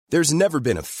There's never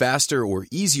been a faster or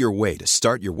easier way to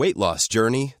start your weight loss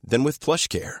journey than with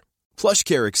PlushCare.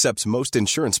 PlushCare accepts most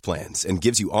insurance plans and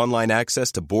gives you online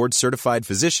access to board-certified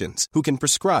physicians who can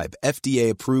prescribe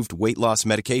FDA-approved weight loss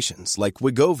medications like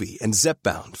Wegovy and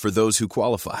Zepbound for those who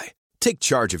qualify. Take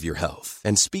charge of your health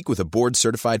and speak with a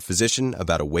board-certified physician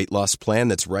about a weight loss plan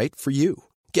that's right for you.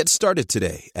 Get started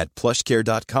today at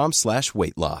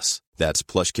plushcare.com/weight loss. That's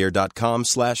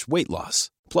plushcare.com/weight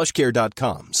loss.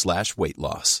 plushcare.com/weight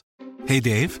loss. Hey,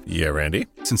 Dave. Yeah, Randy.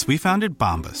 Since we founded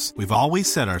Bombas, we've always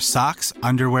said our socks,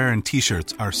 underwear, and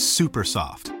T-shirts are super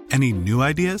soft. Any new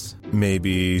ideas?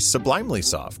 Maybe sublimely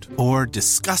soft. Or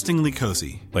disgustingly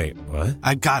cozy. Wait, what?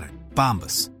 I got it.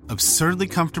 Bombas. Absurdly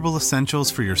comfortable essentials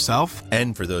for yourself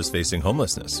and for those facing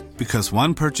homelessness. Because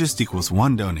one purchased equals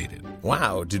one donated.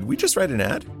 Wow, did we just write an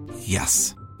ad?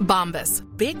 Yes. Bombas.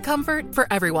 Big comfort for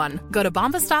everyone. Go to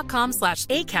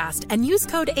bombas.com/ACAST and use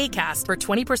code ACAST for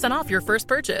 20% off your first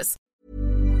purchase.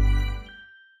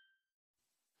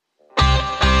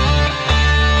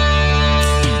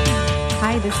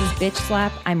 Hi, this is Bitch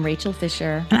Slap. I'm Rachel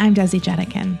Fisher. And I'm Desi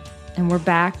Jetikin. And we're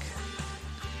back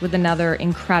with another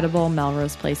incredible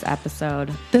Melrose Place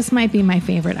episode. This might be my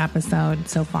favorite episode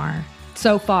so far.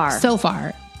 So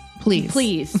far.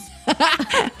 Please.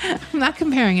 I'm not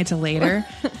comparing it to later.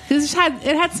 It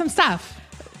had some stuff.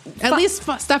 At least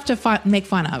stuff to make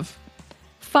fun of.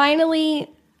 Finally,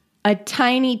 a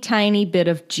tiny, tiny bit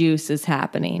of juice is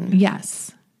happening.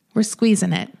 Yes. We're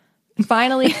squeezing it.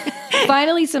 Finally,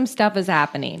 some stuff is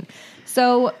happening.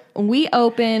 So we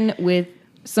open with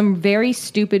some very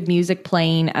stupid music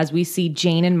playing as we see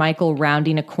Jane and Michael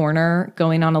rounding a corner,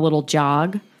 going on a little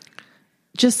jog.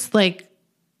 Just like,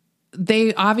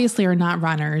 they obviously are not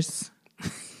runners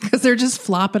because they're just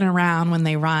flopping around when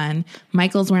they run.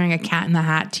 Michael's wearing a Cat in the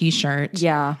Hat t-shirt.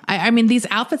 Yeah. I mean, these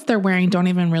outfits they're wearing don't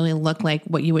even really look like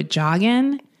what you would jog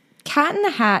in. Cat in the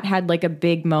Hat had like a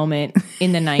big moment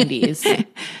in the 90s.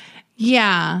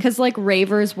 Yeah. Because like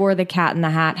ravers wore the Cat in the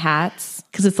Hat hats.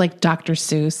 Because it's like Dr.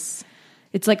 Seuss.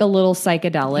 It's like a little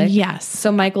psychedelic. Yes.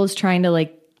 So Michael's trying to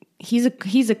like, he's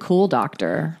a cool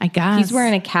doctor. I guess. He's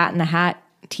wearing a Cat in the Hat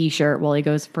t-shirt while he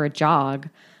goes for a jog.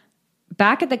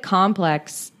 Back at the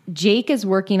complex, Jake is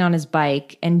working on his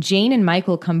bike and Jane and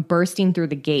Michael come bursting through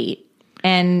the gate.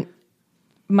 And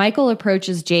Michael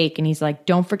approaches Jake and he's like,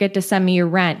 don't forget to send me your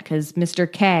rent because Mr.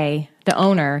 K, the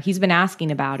owner, he's been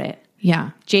asking about it. Yeah.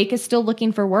 Jake is still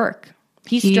looking for work.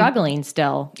 He's struggling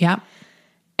still. Yep.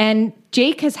 And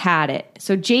Jake has had it.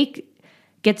 So Jake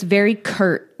gets very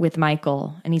curt with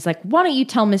Michael. And he's like, why don't you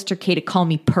tell Mr. K to call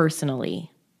me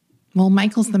personally? Well,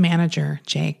 Michael's the manager,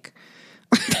 Jake.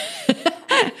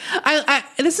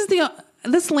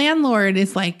 This landlord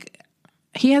is like,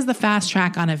 he has the fast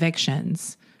track on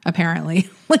evictions, apparently.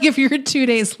 Like if you're 2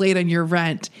 days late on your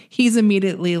rent, he's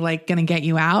immediately like going to get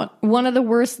you out. One of the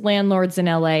worst landlords in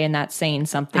LA, and that's saying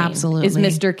something. Absolutely. Is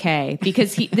Mr. K,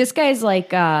 because this guy's like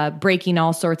breaking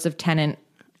all sorts of tenant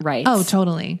rights. Oh,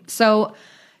 totally. So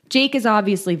Jake is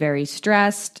obviously very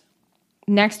stressed.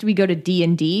 Next, we go to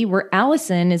D&D, where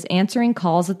Allison is answering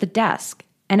calls at the desk.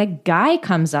 And a guy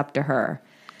comes up to her.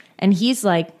 And he's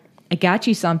like, I got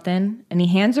you something. And he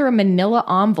hands her a manila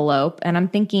envelope. And I'm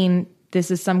thinking,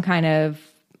 this is some kind of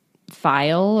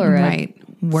file or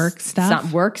work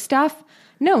stuff. Work stuff.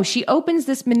 No, she opens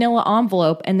this manila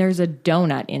envelope and there's a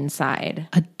donut inside.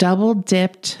 A double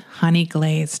dipped honey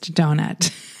glazed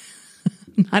donut.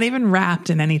 Not even wrapped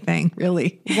in anything,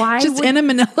 really. Why? Just in a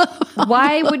manila envelope.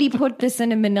 Why would he put this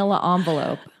in a manila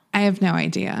envelope? I have no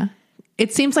idea.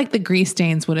 It seems like the grease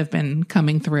stains would have been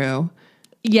coming through.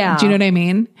 Yeah. Do you know what I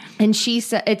mean? And she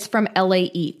said it's from LA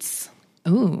Eats.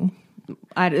 Ooh.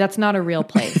 That's not a real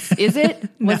place. Is it?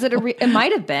 Was it it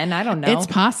might have been. I don't know. It's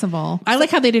possible. I like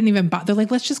how they didn't even bother. They're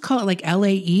like, let's just call it like LA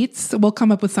Eats. We'll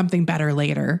come up with something better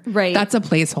later. Right. That's a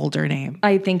placeholder name.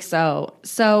 I think so.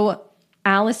 So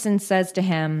Allison says to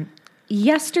him,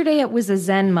 yesterday it was a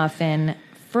Zen muffin.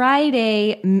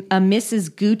 Friday, a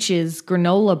Mrs. Gooch's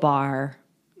granola bar.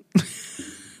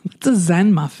 What's a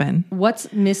Zen muffin? What's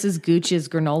Mrs. Gooch's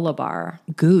granola bar?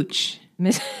 Gooch.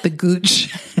 The Gooch.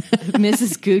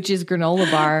 Mrs. Gooch's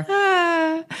granola bar.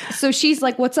 So she's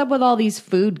like, what's up with all these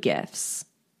food gifts?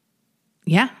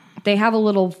 Yeah. They have a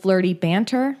little flirty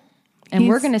banter, and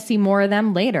we're going to see more of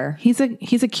them later. He's a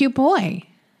cute boy.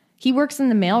 He works in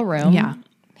the mailroom. Yeah.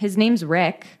 His name's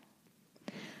Rick.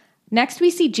 Next, we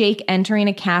see Jake entering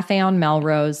a cafe on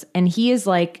Melrose, and he is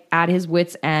like at his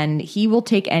wit's end. He will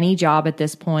take any job at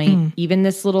this point, even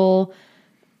this little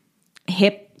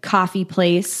hip coffee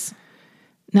place.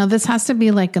 Now, this has to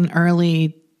be like an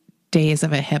early days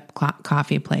of a hip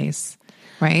coffee place,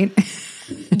 right?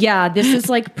 Yeah, this is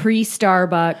like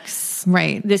pre-Starbucks.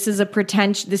 Right. This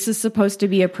is supposed to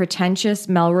be a pretentious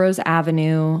Melrose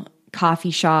Avenue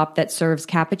coffee shop that serves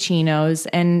cappuccinos,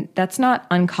 and that's not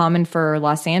uncommon for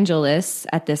Los Angeles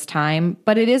at this time,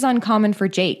 but it is uncommon for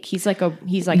Jake. He's like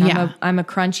Yeah. I'm a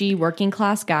crunchy working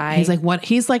class guy. He's like, what?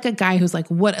 He's like a guy who's like,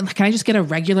 what? Can I just get a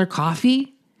regular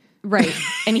coffee? Right.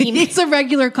 And He's a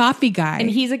regular coffee guy. and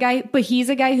he's a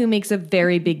guy who makes a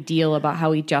very big deal about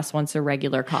how he just wants a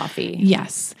regular coffee.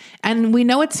 Yes. And we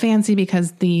know it's fancy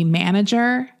because the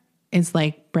manager is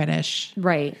like British.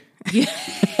 Right.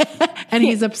 And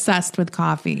he's obsessed with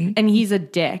coffee. And he's a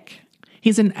dick.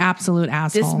 He's an absolute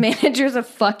asshole. This manager's a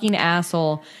fucking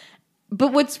asshole.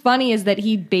 But what's funny is that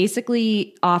he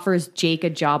basically offers Jake a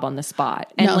job on the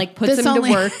spot and puts him to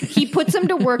work. He puts him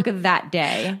to work that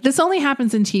day. This only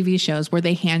happens in TV shows where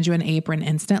they hand you an apron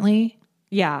instantly.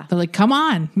 Yeah. They're like, come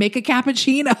on, make a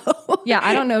cappuccino. Yeah,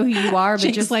 I don't know who you are, but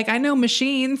Jake's just like, I know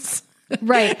machines.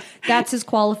 right. That's his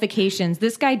qualifications.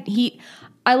 This guy,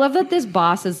 I love that this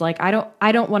boss is like, I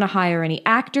don't want to hire any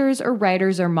actors or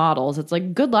writers or models. It's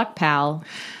like, good luck, pal.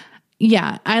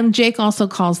 Yeah. And Jake also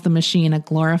calls the machine a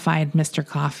glorified Mr.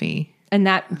 Coffee. And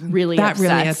that really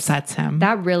upsets him.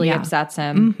 That really upsets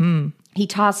him. Mm-hmm. He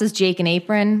tosses Jake an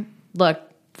apron. Look,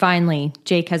 finally,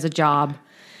 Jake has a job.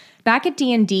 Back at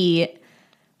D&D,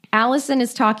 Allison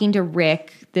is talking to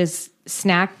Rick, this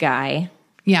snack guy,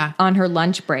 on her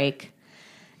lunch break.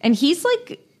 And he's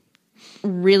like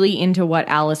really into what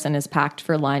Allison has packed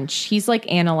for lunch. He's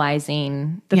like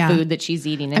analyzing the food that she's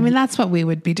eating. And that's what we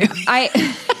would be doing.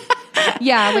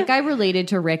 I related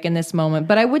to Rick in this moment,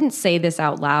 but I wouldn't say this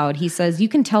out loud. He says, you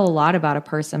can tell a lot about a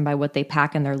person by what they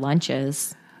pack in their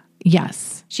lunches.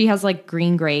 Yes. She has like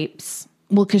green grapes.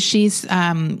 Well, because she's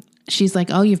like,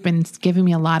 oh, you've been giving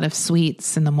me a lot of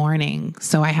sweets in the morning,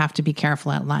 so I have to be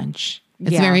careful at lunch.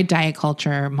 It's a very diet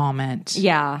culture moment.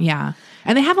 Yeah. Yeah.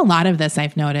 And they have a lot of this,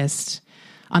 I've noticed,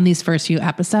 on these first few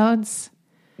episodes.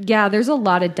 Yeah, there's a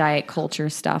lot of diet culture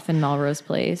stuff in Melrose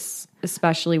Place,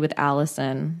 especially with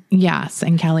Allison. Yes,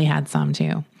 and Kelly had some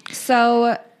too.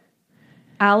 So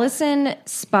Allison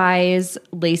spies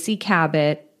Lacey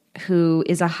Cabot, who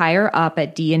is a higher up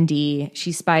at D&D.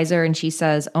 She spies her and she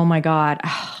says, oh my God,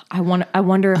 I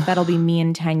wonder if that'll be me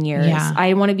in 10 years. Yeah.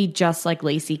 I want to be just like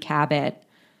Lacey Cabot.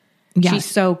 Yeah. She's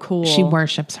so cool. She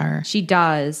worships her. She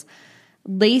does.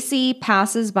 Lacey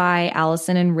passes by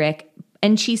Allison and Rick,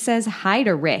 and she says hi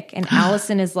to Rick. And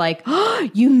Allison is like, oh,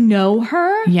 you know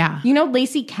her? Yeah. You know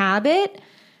Lacey Cabot?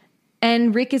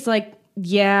 And Rick is like,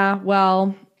 yeah,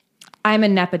 well, I'm a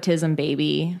nepotism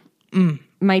baby.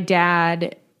 My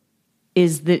dad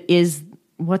is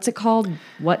what's it called?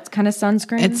 What kind of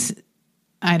sunscreen?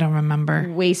 I don't remember.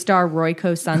 Waystar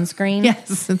Royco sunscreen.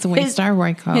 Yes, it's Waystar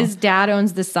Royco. His dad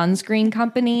owns the sunscreen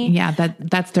company. Yeah,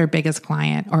 that's their biggest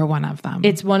client, or one of them.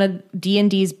 It's one of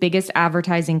D&D's biggest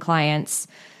advertising clients.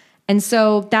 And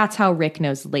so that's how Rick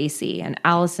knows Lacey. And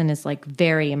Allison is like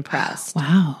very impressed.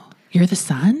 Wow. You're the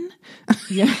son?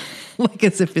 Yeah. Like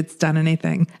as if it's done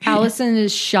anything. Allison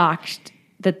is shocked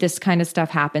that this kind of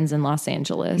stuff happens in Los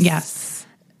Angeles. Yes.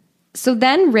 So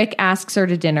then Rick asks her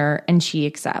to dinner and she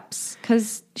accepts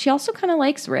because she also kind of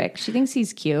likes Rick. She thinks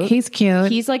he's cute. He's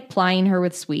cute. He's like plying her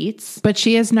with sweets. But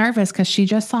she is nervous because she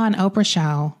just saw an Oprah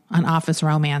show on Office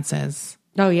Romances.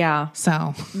 Oh, yeah.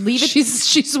 So leave it.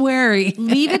 She's wary.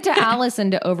 Leave it to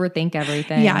Allison to overthink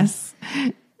everything. Yes.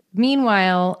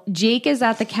 Meanwhile, Jake is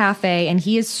at the cafe and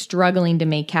he is struggling to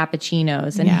make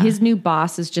cappuccinos. And his new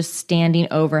boss is just standing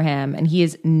over him and he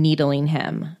is needling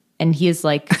him. And he is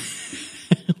like...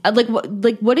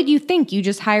 what did you think? You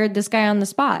just hired this guy on the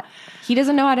spot. He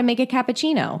doesn't know how to make a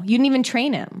cappuccino. You didn't even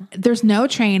train him. There's no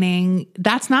training.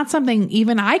 That's not something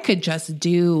even I could just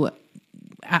do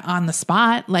on the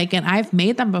spot. And I've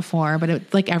made them before, but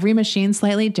every machine's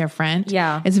slightly different.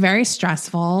 Yeah. It's very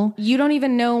stressful. You don't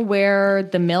even know where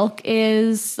the milk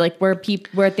is, where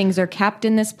things are kept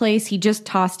in this place. He just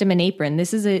tossed him an apron.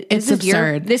 It's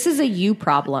absurd. This is a you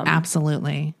problem.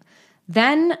 Absolutely.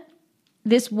 Then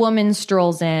this woman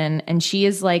strolls in and she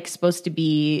is supposed to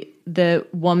be the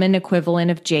woman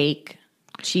equivalent of Jake.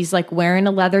 She's wearing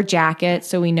a leather jacket,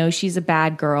 so we know she's a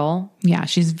bad girl. Yeah,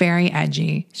 she's very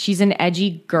edgy. She's an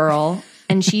edgy girl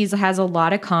and she has a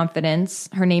lot of confidence.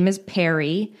 Her name is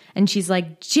Perry and she's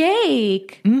like,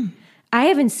 Jake, I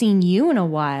haven't seen you in a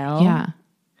while. Yeah.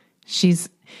 He's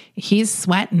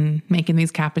sweating making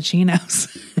these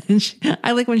cappuccinos. And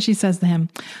I like when she says to him,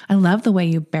 I love the way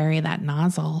you bury that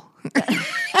nozzle.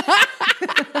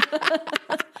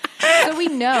 So we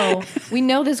know We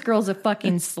know this girl's a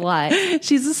fucking slut.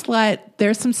 She's a slut.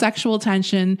 There's some sexual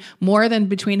tension, more than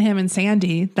between him and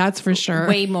Sandy. That's for sure.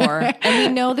 Way more. And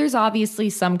we know there's obviously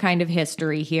some kind of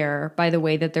history here by the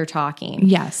way that they're talking.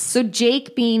 Yes. So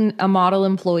Jake, being a model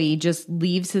employee, just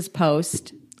leaves his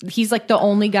post. He's like the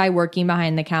only guy working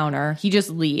behind the counter. He just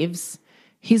leaves.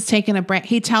 He's taking a break.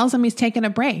 He tells him he's taking a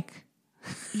break.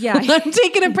 Yeah. I'm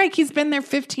taking a break. He's been there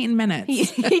 15 minutes.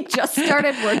 He just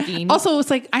started working. Also,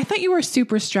 it's like, I thought you were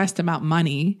super stressed about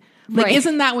money. Like, Right.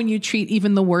 Isn't that when you treat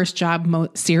even the worst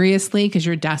job seriously because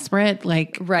you're desperate?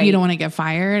 Like, Right. You don't want to get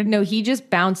fired. No, he just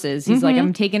bounces. He's like,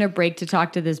 I'm taking a break to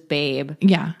talk to this babe.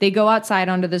 Yeah. They go outside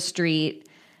onto the street,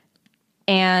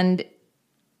 and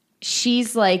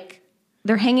she's like,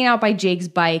 they're hanging out by Jake's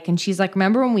bike, and she's like,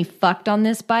 remember when we fucked on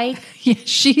this bike? Yeah,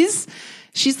 she's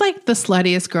like the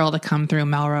sluttiest girl to come through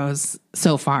Melrose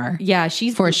so far. Yeah,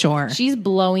 she's for sure. She's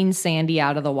blowing Sandy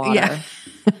out of the water.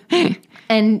 Yeah.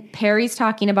 And Perry's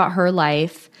talking about her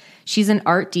life. She's an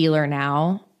art dealer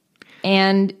now,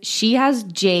 and she has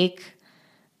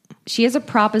a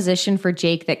proposition for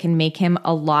Jake that can make him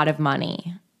a lot of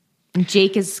money. And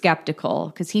Jake is skeptical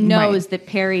because he knows that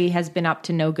Perry has been up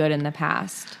to no good in the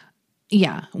past.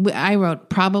 Yeah, I wrote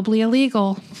probably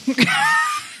illegal.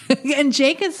 And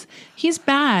Jake he's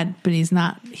bad, but he's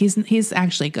not. He's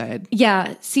actually good.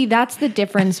 Yeah, see, that's the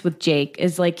difference with Jake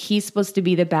is like he's supposed to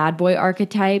be the bad boy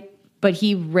archetype, but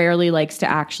he rarely likes to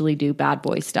actually do bad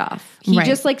boy stuff. He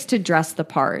just likes to dress the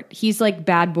part. He's like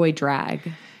bad boy drag.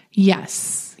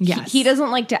 Yes. He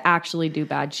doesn't like to actually do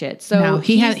bad shit. So no,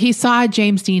 he saw a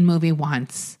James Dean movie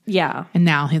once. Yeah. And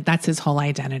now that's his whole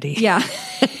identity. Yeah.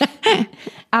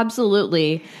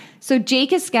 Absolutely. So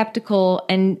Jake is skeptical,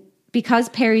 and because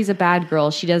Perry's a bad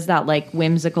girl, she does that like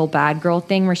whimsical bad girl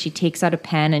thing where she takes out a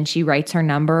pen and she writes her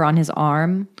number on his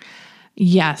arm.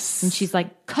 Yes. And she's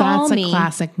like, call me. That's a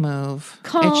classic move.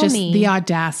 Call it's just me. the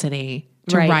audacity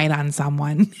to write on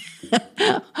someone.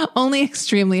 Only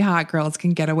extremely hot girls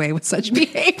can get away with such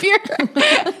behavior.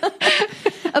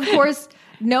 Of course,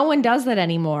 no one does that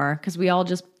anymore because we all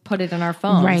just put it in our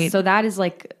phones. Right. So that is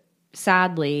like,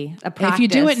 sadly, a practice. If you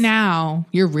do it now,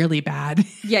 you're really bad.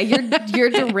 Yeah, you're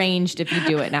deranged if you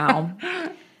do it now.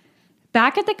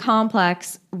 Back at the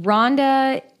complex,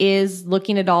 Rhonda is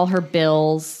looking at all her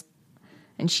bills,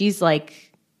 and she's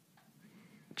like,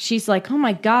 oh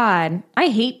my God, I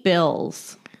hate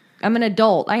bills. I'm an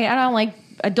adult. I don't like,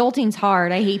 adulting's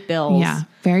hard. I hate bills. Yeah,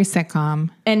 very sitcom.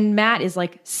 And Matt is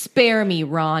like, spare me,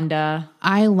 Rhonda.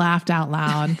 I laughed out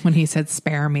loud when he said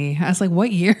spare me. I was like,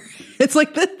 what year? It's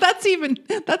like,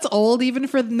 that's old even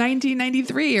for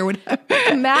 1993 or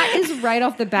whatever. Matt is right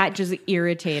off the bat just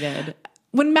irritated.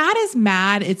 When Matt is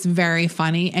mad, it's very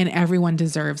funny, and everyone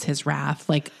deserves his wrath.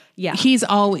 Like, yeah, he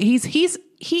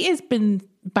has been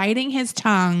biting his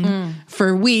tongue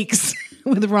for weeks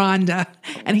with Rhonda,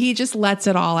 and he just lets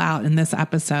it all out in this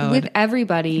episode. With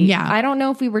everybody. Yeah. I don't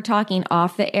know if we were talking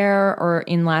off the air or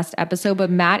in last episode, but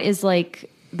Matt is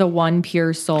like the one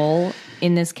pure soul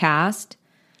in this cast.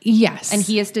 Yes. And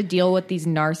he has to deal with these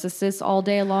narcissists all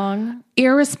day long.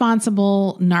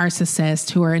 Irresponsible narcissists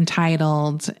who are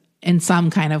entitled in some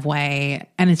kind of way.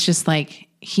 And it's just like,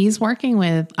 he's working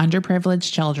with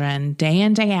underprivileged children day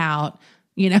in, day out.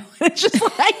 You know, it's just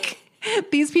like,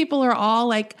 these people are all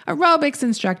like aerobics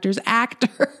instructors,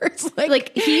 actors.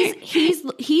 like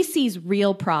he sees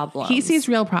real problems. He sees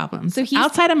real problems. So he's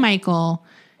outside of Michael,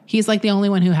 he's like the only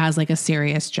one who has like a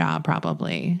serious job,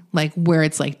 probably, like where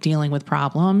it's like dealing with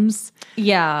problems.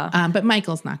 Yeah. But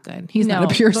Michael's not good. He's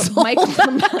not a pure soul.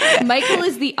 Michael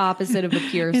is the opposite of a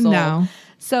pure soul. No.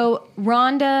 So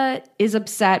Rhonda is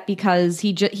upset because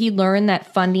he learned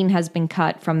that funding has been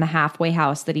cut from the halfway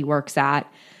house that he works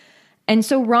at. And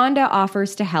so Rhonda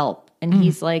offers to help, and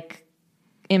he's like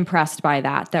impressed by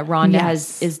that Rhonda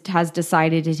has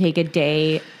decided to take a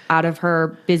day out of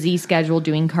her busy schedule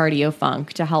doing cardio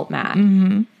funk to help Matt.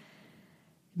 Mm-hmm.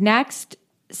 Next,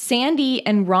 Sandy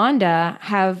and Rhonda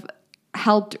have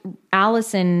helped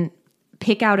Allison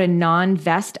pick out a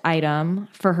non-vest item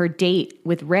for her date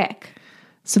with Rick.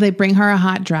 So they bring her a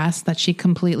hot dress that she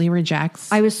completely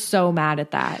rejects. I was so mad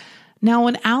at that. Now,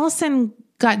 when Allison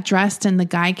got dressed and the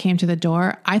guy came to the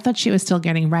door, I thought she was still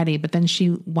getting ready, but then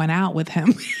she went out with him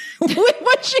with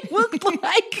what she looked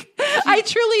like. I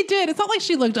truly did. It's not like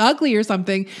she looked ugly or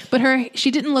something, but she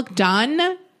didn't look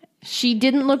done. She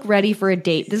didn't look ready for a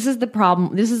date. This is the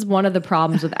problem. This is one of the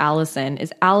problems with Allison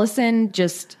is Allison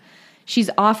she's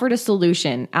offered a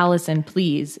solution. Allison,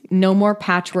 please, no more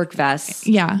patchwork vests.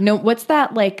 Yeah. No, what's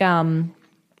that like?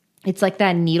 It's like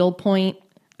that needlepoint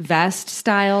vest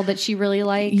style that she really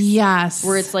likes. Yes.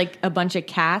 Where it's like a bunch of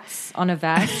cats on a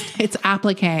vest. It's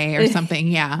applique or something.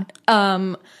 Yeah.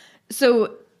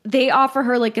 So they offer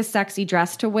her like a sexy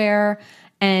dress to wear,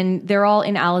 and they're all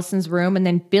in Allison's room. And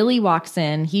then Billy walks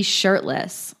in. He's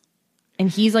shirtless, and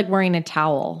he's like wearing a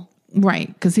towel. Right.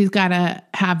 Because he's got to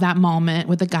have that moment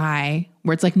with a guy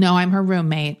where it's like, no, I'm her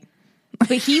roommate.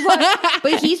 But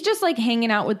he's just like hanging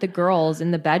out with the girls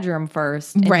in the bedroom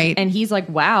first. And, right. And he's like,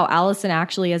 wow, Allison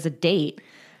actually has a date.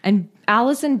 And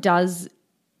Allison does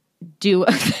deploy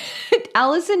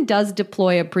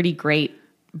a pretty great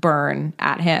burn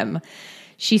at him.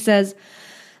 She says,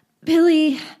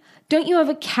 Billy, don't you have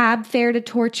a cab fare to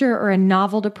torture or a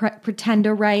novel to pretend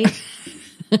to write?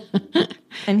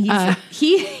 And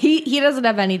he doesn't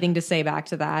have anything to say back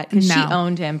to that because she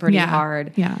owned him pretty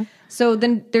hard. Yeah. So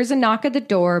then there's a knock at the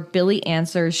door. Billy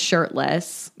answers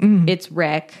shirtless. It's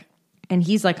Rick. And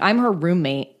he's like, I'm her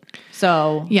roommate.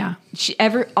 So yeah,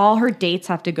 all her dates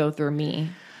have to go through me.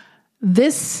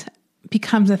 This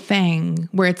becomes a thing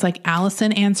where it's like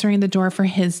Allison answering the door for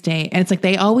his date. And it's like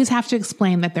they always have to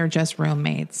explain that they're just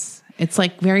roommates. It's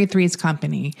like very Three's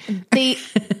Company.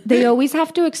 They always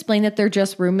have to explain that they're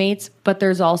just roommates, but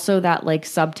there's also that like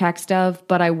subtext of,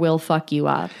 but I will fuck you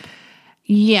up.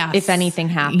 Yes. If anything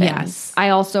happens. Yes. I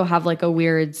also have like a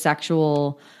weird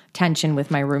sexual tension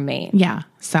with my roommate. Yeah.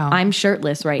 So I'm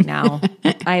shirtless right now.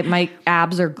 My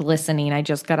abs are glistening. I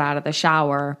just got out of the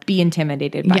shower. Be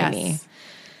intimidated by me.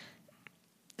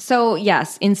 So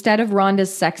yes, instead of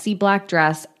Rhonda's sexy black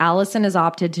dress, Allison has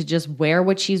opted to just wear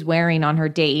what she's wearing on her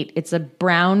date. It's a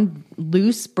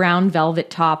loose brown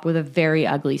velvet top with a very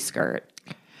ugly skirt.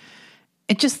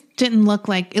 It just didn't look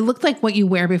like, it looked like what you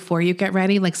wear before you get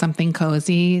ready, like something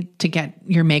cozy to get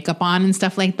your makeup on and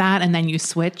stuff like that. And then you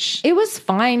switch. It was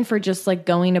fine for just like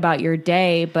going about your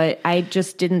day, but I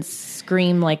just didn't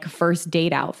scream like first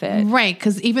date outfit. Right.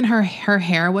 Because even her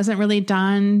hair wasn't really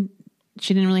done.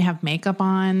 She didn't really have makeup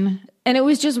on. And it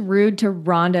was just rude to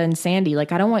Rhonda and Sandy.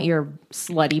 Like, I don't want your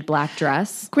slutty black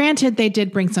dress. Granted, they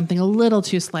did bring something a little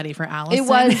too slutty for Allison. It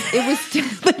was.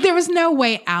 But there was no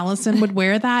way Allison would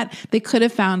wear that. They could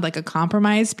have found like a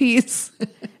compromise piece.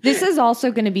 This is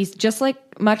also going to be just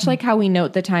much like how we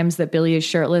note the times that Billy is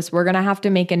shirtless. We're going to have to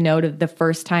make a note of the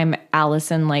first time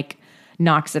Allison like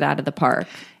knocks it out of the park.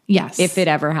 Yes. If it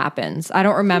ever happens. I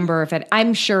don't remember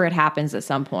I'm sure it happens at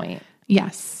some point.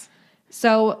 Yes.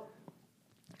 So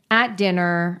at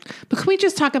dinner. But can we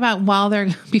just talk about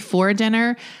before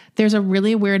dinner, there's a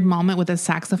really weird moment with a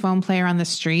saxophone player on the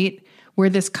street where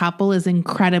this couple is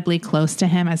incredibly close to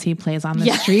him as he plays on the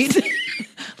street.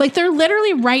 Like they're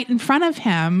literally right in front of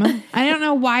him. I don't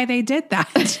know why they did that.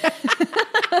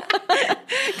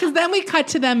 Because then we cut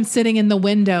to them sitting in the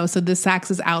window. So the sax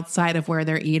is outside of where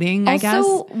they're eating, I guess.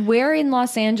 Also, where in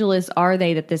Los Angeles are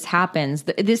they that this happens?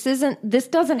 This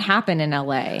doesn't happen in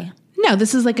LA. No,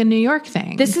 this is like a New York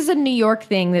thing. This is a New York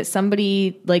thing that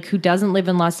somebody like who doesn't live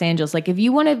in Los Angeles, like if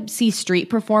you want to see street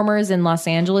performers in Los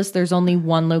Angeles, there's only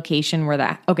one location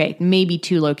maybe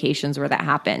two locations where that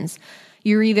happens.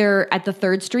 You're either at the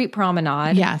 3rd Street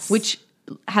Promenade, yes, which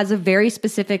has a very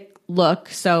specific look,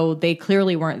 so they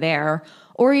clearly weren't there,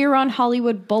 or you're on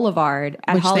Hollywood Boulevard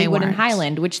at Hollywood and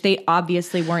Highland, which they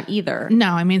obviously weren't either.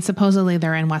 No, I mean, supposedly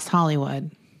they're in West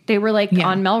Hollywood. They were like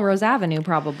on Melrose Avenue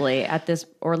probably at this,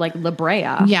 or like La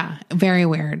Brea. Yeah, very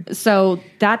weird. So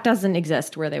that doesn't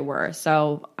exist where they were.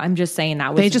 So I'm just saying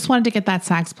they just wanted to get that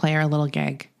sax player a little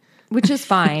gig. Which is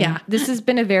fine. Yeah. This has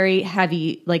been a very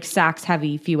heavy, like sax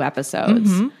heavy few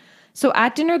episodes. Mm-hmm. So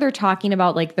at dinner, they're talking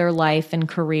about like their life and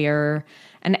career.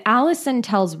 And Allison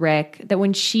tells Rick that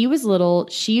when she was little,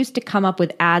 she used to come up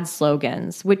with ad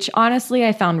slogans, which honestly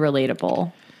I found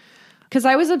relatable. Because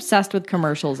I was obsessed with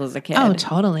commercials as a kid. Oh,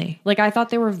 totally. Like, I thought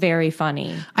they were very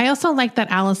funny. I also like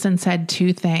that Allison said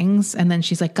 2 things, and then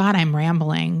she's like, God, I'm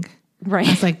rambling. Right. I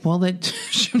was like, well,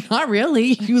 not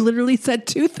really. You literally said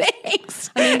 2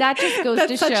 things. I mean, that just goes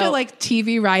to show. That's such a, like,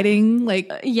 TV writing, like.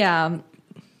 Yeah.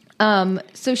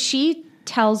 So she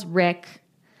tells Rick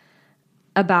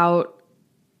about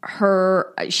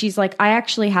she's like, I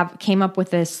actually came up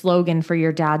with a slogan for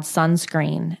your dad's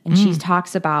sunscreen. And she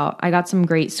talks about, I got some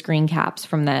great screen caps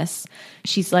from this.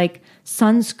 She's like,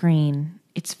 sunscreen,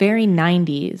 it's very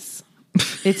 90s.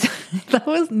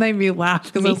 That made me laugh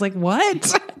because I was like,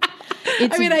 what?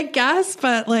 I mean, I guess,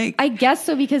 but like. I guess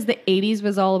so, because the 80s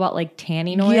was all about like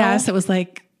tanning oil. Yes, it was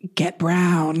like, get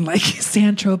brown, like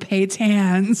Saint-Tropez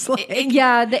tans. Like.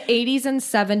 Yeah, the 80s and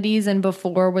 70s and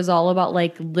before was all about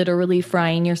like literally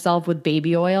frying yourself with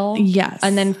baby oil. Yes.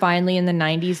 And then finally in the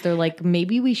 90s, they're like,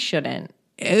 maybe we shouldn't.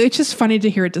 it's just funny to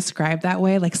hear it described that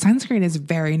way. Like sunscreen is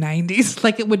very 90s.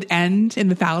 Like it would end in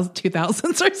the 2000s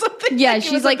or something. Yeah, like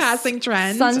she's like a passing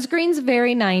trend. Sunscreen's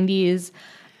very 90s,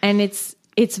 and it's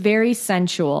very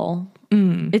sensual.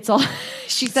 It's all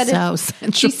she said. So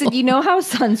sensual. She said, "You know how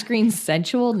sunscreen's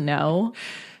sensual? No,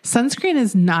 sunscreen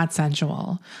is not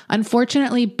sensual.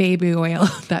 Unfortunately, baby oil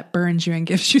that burns you and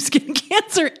gives you skin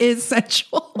cancer is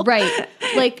sensual. Right?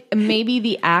 Like maybe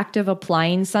the act of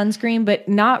applying sunscreen, but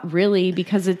not really,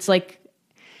 because it's like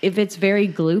if it's very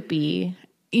gloopy."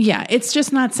 Yeah, it's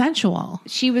just not sensual.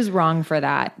 She was wrong for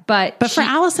that. But for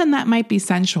Allison, that might be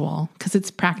sensual because it's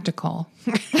practical.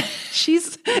 She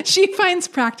finds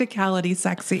practicality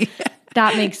sexy.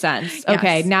 That makes sense.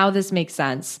 Okay, Yes. now this makes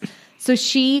sense. So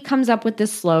she comes up with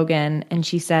this slogan and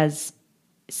she says,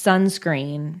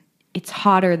 sunscreen, it's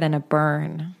hotter than a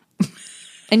burn.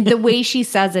 And the way she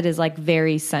says it is like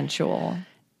very sensual.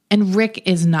 And Rick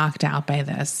is knocked out by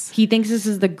this. He thinks this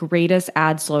is the greatest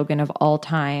ad slogan of all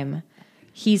time.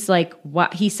 He's like,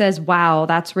 what? He says, wow,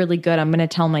 that's really good. I'm going to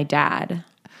tell my dad.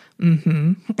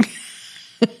 Mm-hmm.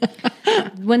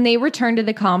 When they return to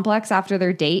the complex after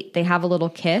their date, they have a little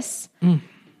kiss.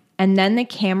 And then the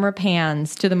camera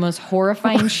pans to the most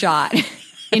horrifying shot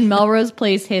in Melrose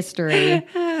Place history.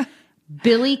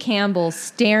 Billy Campbell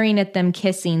staring at them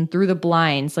kissing through the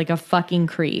blinds like a fucking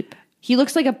creep. He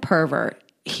looks like a pervert.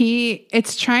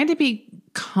 It's trying to be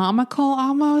comical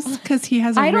almost because he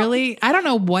has I don't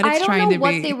know what it's trying to be. I don't know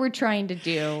what they were trying to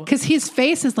do. Because his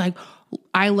face is like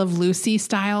I Love Lucy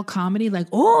style comedy. Like,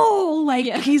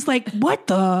 he's like, what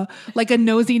the? Like a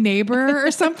nosy neighbor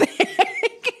or something.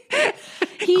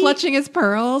 Clutching his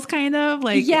pearls kind of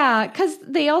like. Yeah, because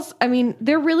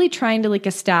they're really trying to like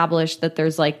establish that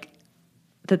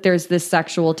there's this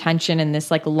sexual tension and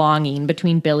this like longing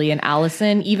between Billy and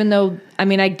Allison, even though,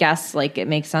 I guess like it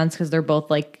makes sense because they're both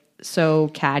like so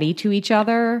catty to each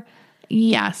other.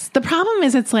 Yes. The problem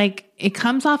is it's like it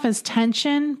comes off as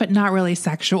tension, but not really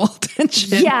sexual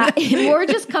tension. Yeah. It more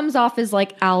just comes off as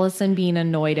like Allison being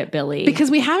annoyed at Billy.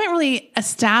 Because we haven't really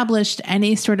established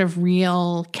any sort of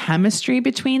real chemistry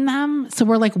between them. So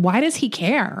we're like, why does he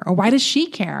care? Or why does she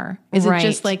care? Is it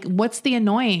just like, what's the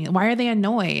annoying? Why are they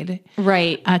annoyed?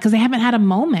 Right. Because they haven't had a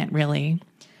moment really.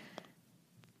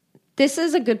 This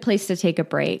is a good place to take a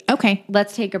break. Okay.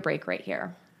 Let's take a break right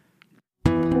here.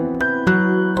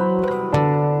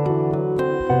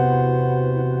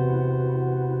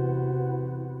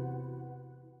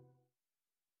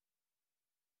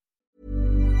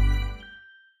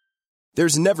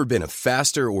 There's never been a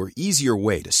faster or easier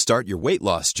way to start your weight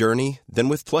loss journey than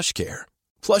with PlushCare.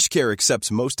 PlushCare accepts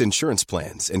most insurance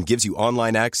plans and gives you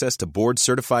online access to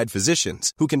board-certified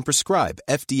physicians who can prescribe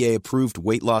FDA-approved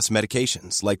weight loss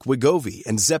medications like Wegovy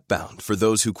and Zepbound for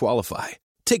those who qualify.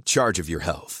 Take charge of your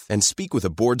health and speak with a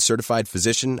board-certified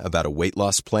physician about a weight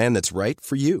loss plan that's right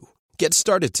for you. Get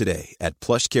started today at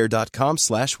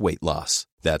plushcare.com/weight loss.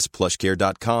 That's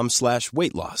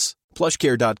plushcare.com/weight loss.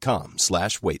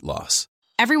 plushcare.com/weight loss.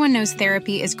 Everyone knows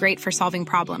therapy is great for solving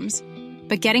problems,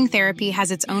 but getting therapy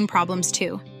has its own problems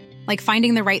too, like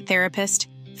finding the right therapist,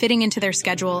 fitting into their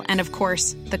schedule, and of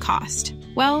course, the cost.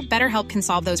 Well, BetterHelp can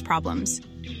solve those problems.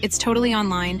 It's totally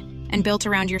online and built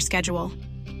around your schedule.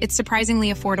 It's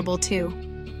surprisingly affordable too.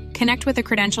 Connect with a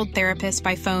credentialed therapist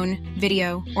by phone,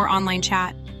 video, or online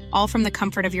chat, all from the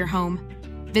comfort of your home.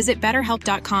 Visit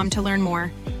BetterHelp.com to learn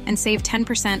more and save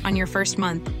 10% on your first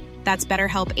month. That's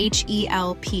BetterHelp,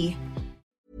 H-E-L-P.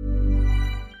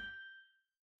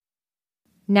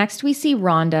 Next, we see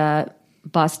Rhonda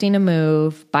busting a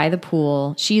move by the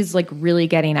pool. She's like really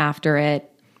getting after it.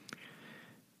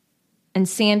 And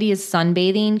Sandy is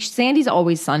sunbathing. Sandy's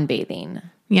always sunbathing.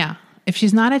 Yeah. If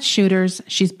she's not at Shooters,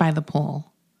 she's by the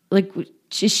pool. Like,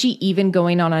 is she even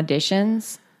going on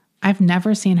auditions? I've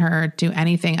never seen her do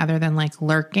anything other than like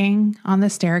lurking on the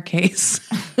staircase.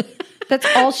 That's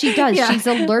all she does. Yeah. She's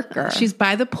a lurker. She's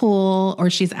by the pool or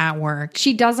she's at work.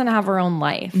 She doesn't have her own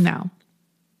life. No.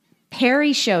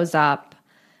 Perry shows up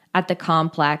at the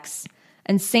complex,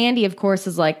 and Sandy, of course,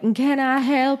 is like, can I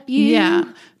help you?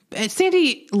 Yeah.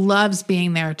 Sandy loves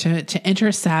being there to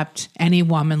intercept any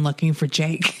woman looking for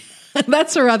Jake.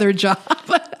 That's her other job.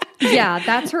 Yeah,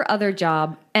 that's her other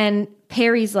job. And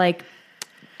Perry's like,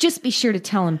 just be sure to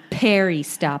tell him Perry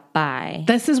stopped by.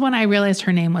 This is when I realized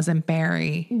her name wasn't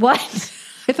Barry. What?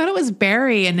 I thought it was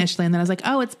Barry initially, and then I was like,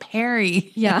 oh, it's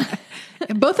Perry. Yeah.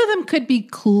 Both of them could be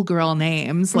cool girl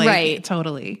names. Like, right.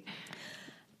 Totally.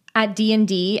 At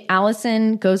D&D,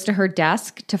 Allison goes to her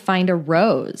desk to find a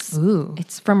rose. Ooh.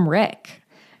 It's from Rick.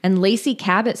 And Lacey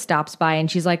Cabot stops by and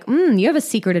she's like, you have a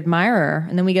secret admirer.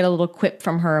 And then we get a little quip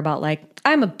from her about like,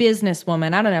 I'm a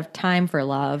businesswoman. I don't have time for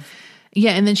love.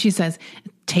 Yeah. And then she says,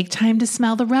 take time to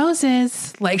smell the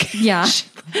roses. Like, Yeah.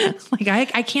 like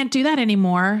I can't do that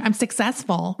anymore. I'm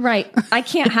successful. Right. I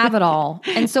can't have it all.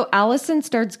 And so Allison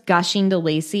starts gushing to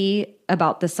Lacey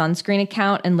about the sunscreen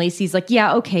account. And Lacey's like,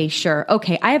 yeah, okay, sure.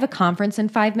 Okay. I have a conference in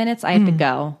 5 minutes. I have to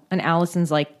go. And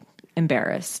Allison's like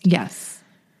embarrassed. Yes.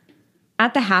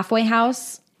 At the halfway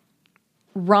house,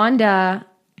 Rhonda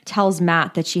tells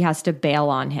Matt that she has to bail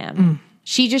on him.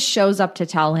 She just shows up to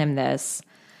tell him this.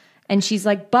 And she's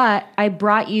like, but I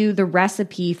brought you the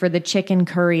recipe for the chicken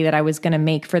curry that I was going to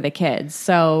make for the kids.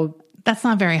 So that's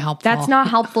not very helpful. That's not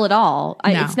helpful at all.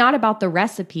 No. It's not about the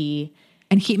recipe.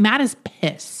 And Matt is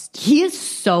pissed. He is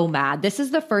so mad. This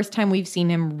is the first time we've seen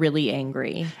him really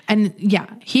angry. And yeah,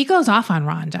 he goes off on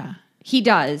Rhonda. He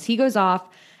does. He goes off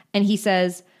and he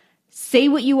says, say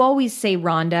what you always say,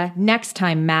 Rhonda. Next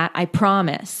time, Matt, I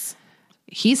promise.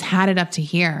 He's had it up to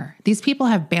here. These people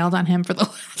have bailed on him for the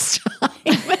last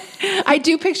time. I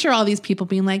do picture all these people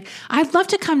being like, I'd love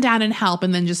to come down and help,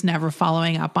 and then just never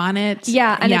following up on it.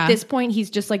 Yeah, and at this point, he's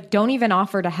just like, don't even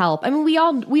offer to help. I mean, we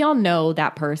all know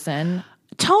that person.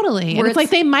 Totally. And it's like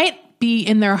they might be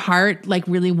in their heart, like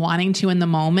really wanting to in the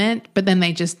moment, but then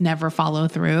they just never follow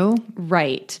through.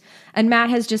 Right. And Matt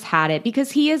has just had it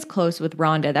because he is close with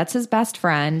Rhonda. That's his best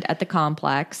friend at the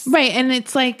complex. Right. And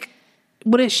it's like,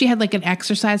 she had like an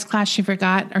exercise class she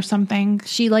forgot or something.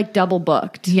 She like double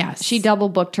booked. Yes. She double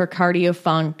booked her cardio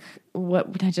funk.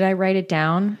 What did I write it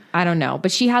down? I don't know.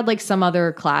 But she had like some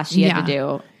other class she had to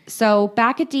do. So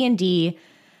back at D&D,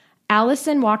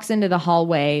 Allison walks into the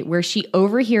hallway where she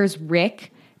overhears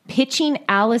Rick pitching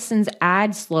Allison's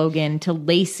ad slogan to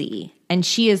Lacey. And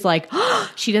she is like,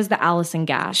 she does the Allison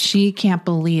gasp. She can't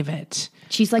believe it.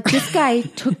 She's like, this guy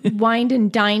wined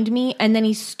and dined me, and then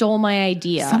he stole my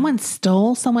idea. Someone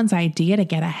stole someone's idea to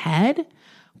get ahead?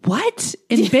 What?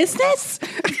 In business?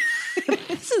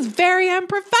 This is very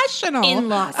unprofessional. In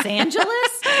Los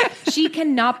Angeles? She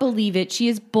cannot believe it. She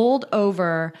is bowled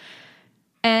over.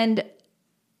 And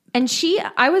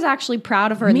I was actually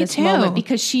proud of her in this moment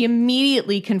because she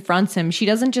immediately confronts him. She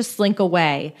doesn't just slink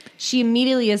away. She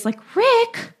immediately is like,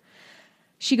 Rick.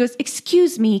 She goes,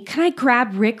 excuse me, can I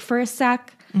grab Rick for a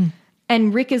sec?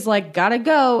 And Rick is like, gotta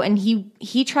go. And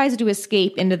he tries to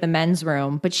escape into the men's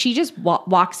room, but she just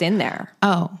walks in there.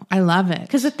 Oh, I love it.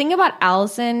 Because the thing about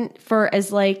Allison, for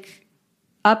as like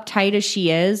uptight as she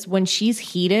is, when she's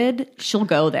heated, she'll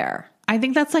go there. I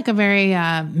think that's like a very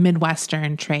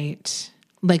Midwestern trait.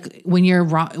 Like when you're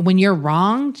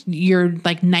wronged, your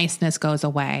like niceness goes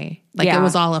away. Like it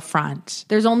was all a front.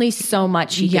 There's only so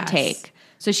much she could take.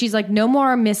 So she's like, no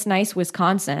more Miss Nice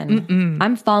Wisconsin.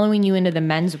 I'm following you into the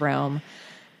men's room.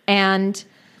 And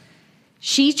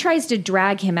she tries to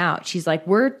drag him out. She's like,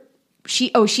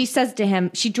 she says to him,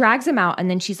 she drags him out and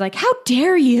then she's like, how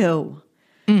dare you?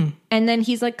 And then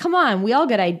he's like, come on, we all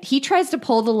get he tries to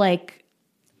pull the like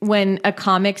when a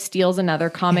comic steals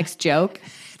another comic's joke.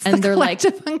 And they're like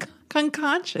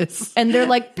unconscious. And they're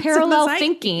like parallel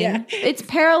thinking. Yeah. It's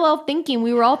parallel thinking.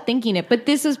 We were all thinking it. But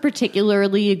this is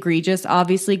particularly egregious,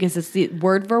 obviously, because it's the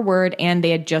word for word and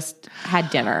they had just had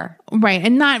dinner. Right.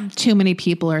 And not too many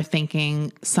people are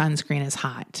thinking sunscreen is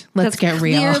hot. Let's get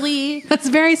real. That's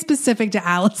very specific to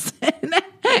Allison.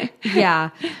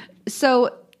 Yeah.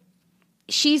 So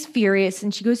she's furious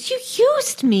and she goes, you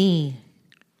used me.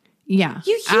 Yeah.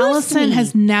 You used Allison me.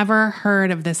 has never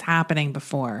heard of this happening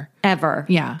before. Ever.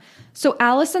 Yeah. So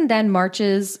Allison then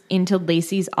marches into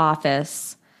Lacey's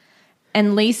office,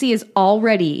 and Lacey is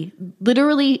already,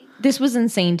 literally, this was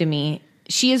insane to me.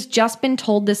 She has just been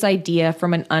told this idea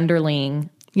from an underling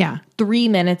 3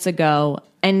 minutes ago,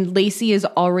 and Lacey is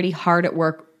already hard at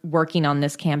working on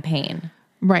this campaign.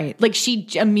 Right. Like she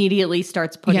immediately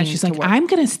starts putting she's like, I'm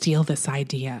going to steal this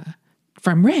idea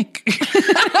from Rick.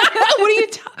 What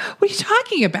are you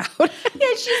talking about?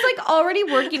 Yeah, she's like already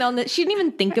working on this. She didn't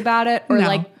even think about it or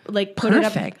like put it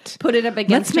up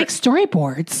against. Let's make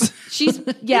storyboards.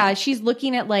 She's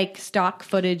looking at like stock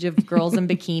footage of girls in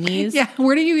bikinis. Yeah,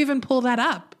 where do you even pull that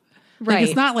up? Right. Like,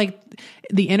 it's not like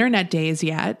the internet days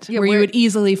yet, where you would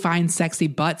easily find sexy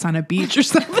butts on a beach or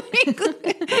something.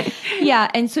 Yeah,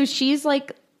 and so she's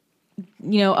like,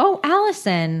 oh,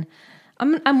 Allison,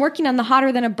 I'm working on the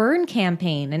Hotter Than a Burn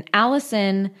campaign. And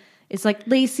Allison is like,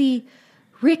 Lacey,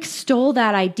 Rick stole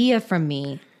that idea from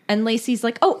me. And Lacey's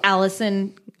like, oh,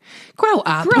 Allison, grow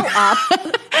up.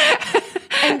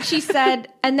 And she said,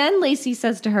 and then Lacey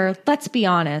says to her, let's be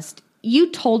honest,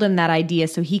 you told him that idea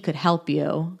so he could help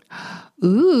you.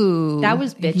 Ooh. That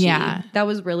was bitchy. Yeah. That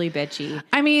was really bitchy.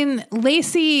 I mean,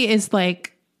 Lacey is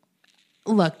like,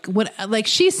 look,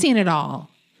 she's seen it all.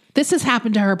 This has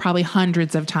happened to her probably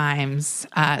hundreds of times.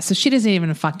 So she doesn't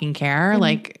even fucking care.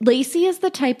 Like, Lacey is the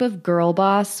type of girl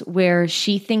boss where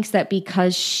she thinks that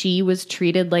because she was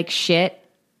treated like shit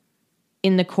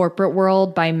in the corporate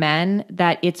world by men,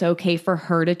 that it's okay for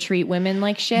her to treat women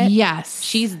like shit. yes.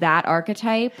 She's that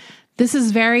archetype. This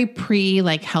is very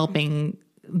like helping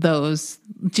those.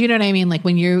 Do you know what I mean? Like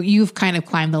when you've kind of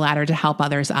climbed the ladder to help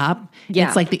others up.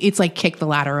 Yeah. It's like kick the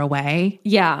ladder away.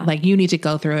 Yeah. Like you need to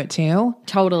go through it too.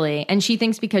 Totally. And she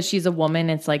thinks because she's a woman,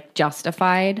 it's like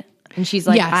justified. And she's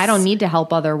like, Yes. I don't need to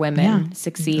help other women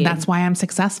succeed. That's why I'm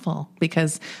successful,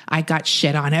 because I got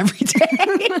shit on every day.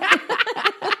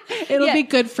 It'll be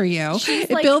good for you.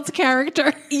 It builds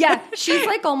character. Yeah. She's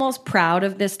like almost proud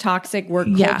of this toxic work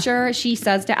culture. She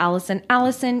says to Allison,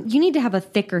 you need to have a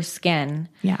thicker skin.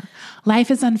 Yeah.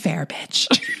 Life is unfair, bitch.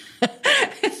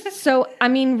 So, I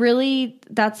mean, really,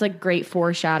 that's like great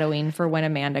foreshadowing for when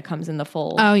Amanda comes in the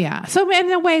fold. Oh, yeah. So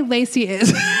in a way, Lacey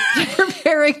is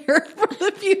preparing her for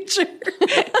the future.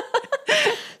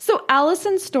 So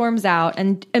Allison storms out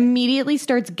and immediately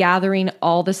starts gathering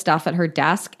all the stuff at her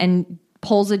desk and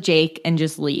pulls a Jake and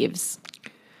just leaves.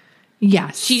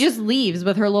 Yes. She just leaves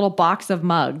with her little box of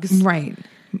mugs. Right.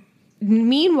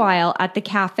 Meanwhile, at the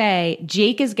cafe,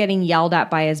 Jake is getting yelled at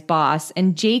by his boss,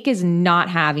 and Jake is not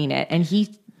having it. And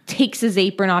he takes his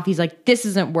apron off. He's like, this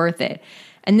isn't worth it.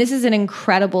 And this is an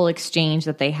incredible exchange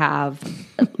that they have.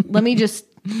 Let me just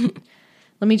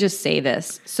say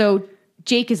this. So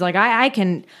Jake is like, I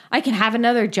can have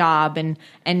another job. And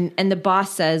the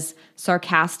boss says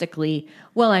sarcastically,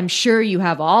 well, I'm sure you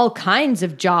have all kinds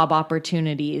of job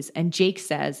opportunities. And Jake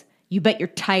says, you bet your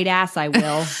tight ass I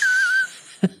will.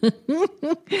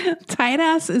 Tight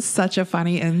ass is such a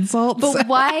funny insult. But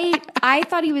why? I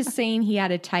thought he was saying he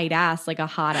had a tight ass, like a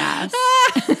hot ass.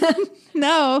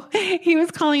 No, he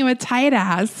was calling him a tight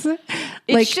ass.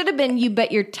 It should have been, you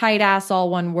bet your tight ass, all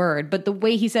one word. But the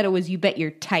way he said it was, you bet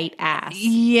your tight ass.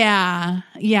 Yeah.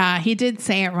 Yeah. He did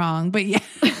say it wrong, but yeah,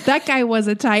 that guy was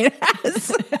a tight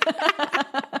ass.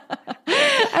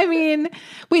 I mean,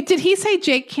 wait, did he say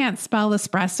Jake can't spell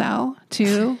espresso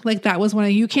too? Like that was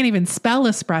you can't even spell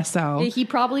espresso. He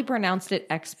probably pronounced it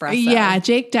espresso. Yeah,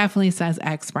 Jake definitely says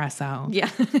espresso. Yeah.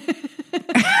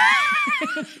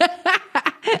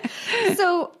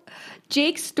 So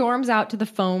Jake storms out to the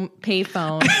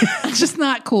payphone. Just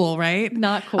not cool, right?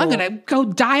 Not cool. I'm going to go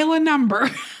dial a number.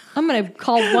 I'm going to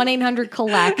call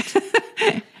 1-800-COLLECT.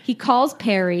 He calls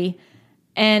Perry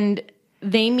and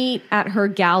they meet at her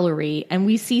gallery, and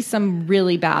we see some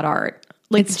really bad art.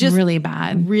 Like it's just really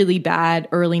bad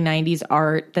early 90s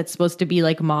art that's supposed to be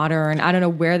like modern. I don't know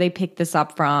where they picked this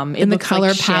up from. And the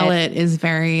color palette is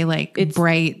very it's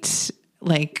bright,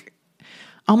 like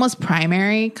almost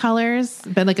primary colors,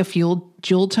 but like a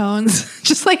jewel tones,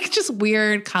 just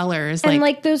weird colors. And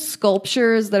like those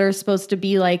sculptures that are supposed to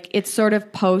be like, it's sort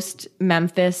of post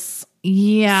Memphis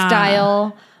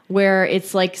style, where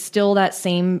it's like still that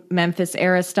same Memphis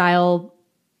era style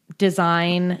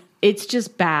design. It's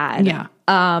just bad. Yeah.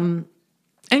 And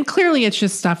clearly it's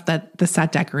just stuff that the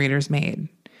set decorators made.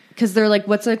 Because they're like,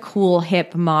 what's a cool,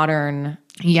 hip, modern?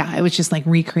 Yeah, it was just like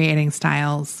recreating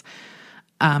styles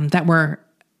that were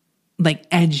like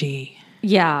edgy.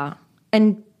 Yeah.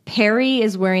 And Perry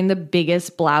is wearing the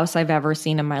biggest blouse I've ever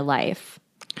seen in my life.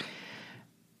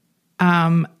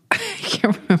 I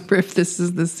can't remember if this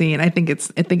is the scene. I think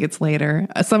it's later.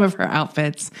 Some of her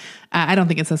outfits. I don't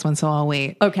think it's this one, so I'll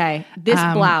wait. Okay. This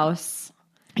blouse.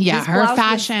 Yeah, this her blouse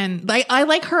fashion. I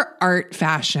like her art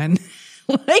fashion.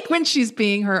 Like when she's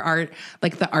being her art,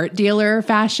 like the art dealer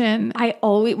fashion.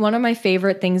 One of my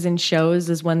favorite things in shows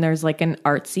is when there's like an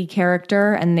artsy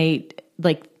character and they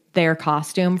like their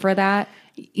costume for that.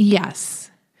 Yes.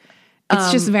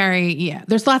 It's just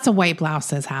there's lots of white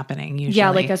blouses happening usually. Yeah,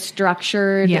 like a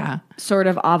structured sort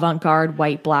of avant-garde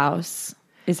white blouse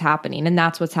is happening. And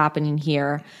that's what's happening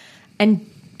here. And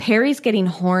Perry's getting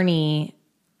horny,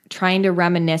 trying to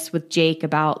reminisce with Jake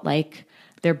about like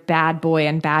their bad boy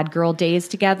and bad girl days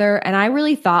together. And I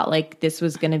really thought like this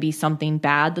was going to be something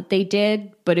bad that they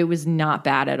did, but it was not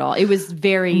bad at all. It was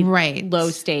very low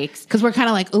stakes. Because we're kind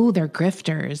of like, oh, they're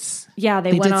grifters. Yeah,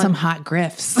 they did some hot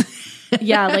grifts.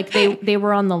 Yeah, like they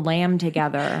were on the lam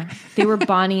together. They were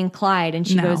Bonnie and Clyde. And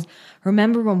she goes,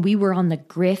 remember when we were on the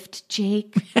grift,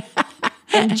 Jake?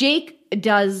 And Jake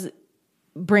does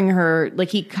bring her, like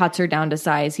he cuts her down to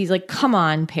size. He's like, come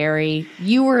on, Perry.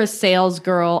 You were a sales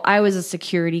girl. I was a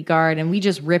security guard. And we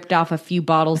just ripped off a few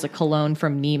bottles of cologne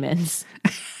from Neiman's.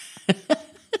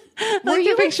 Were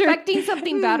you expecting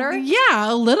something better?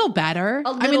 Yeah, a little better.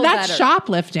 I mean, that's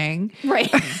shoplifting.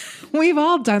 Right. We've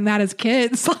all done that as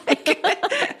kids.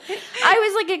 I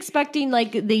was like expecting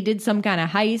like they did some kind of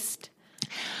heist.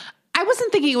 I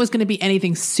wasn't thinking it was going to be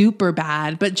anything super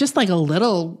bad, but just like a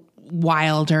little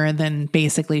wilder than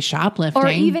basically shoplifting. Or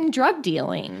even drug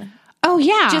dealing. Oh,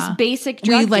 yeah. Just basic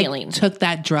drug we, dealing. Took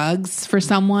that drugs for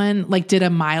someone, like did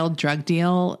a mild drug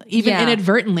deal. Even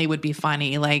inadvertently would be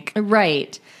funny. Like,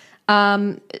 right.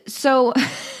 So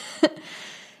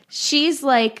she's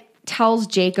like, tells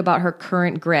Jake about her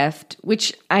current grift,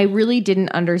 which I really didn't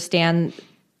understand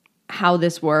how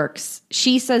this works.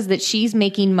 She says that she's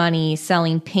making money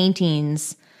selling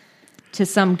paintings to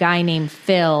some guy named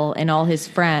Phil and all his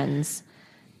friends.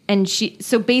 And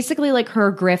so basically like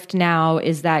her grift now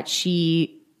is that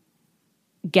she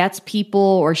gets people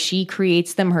or she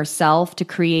creates them herself to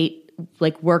create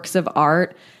like works of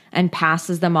art and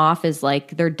passes them off as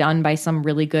like they're done by some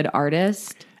really good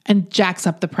artist. And jacks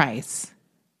up the price.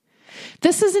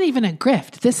 This isn't even a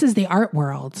grift. This is the art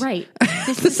world. Right.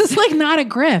 This is like not a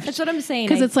grift. That's what I'm saying.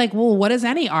 Because it's like, well, what is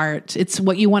any art? It's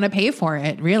what you want to pay for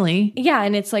it, really. Yeah,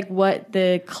 and it's like what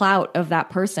the clout of that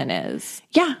person is.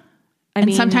 Yeah. I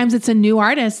mean, sometimes it's a new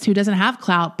artist who doesn't have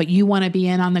clout, but you want to be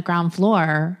in on the ground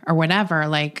floor or whatever.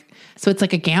 Like, so it's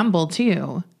like a gamble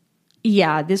too.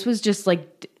 Yeah, this was just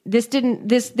like they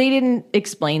didn't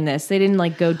explain this. They didn't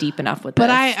like go deep enough with this. But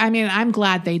I mean, I'm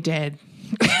glad they did.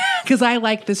 Because I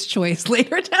like this choice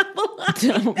later down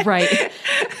the line. Right.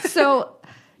 So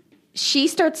she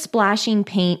starts splashing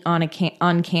paint on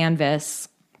on canvas.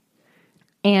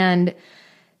 And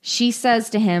she says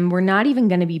to him, we're not even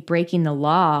going to be breaking the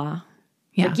law.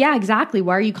 Yeah. Like, yeah, exactly.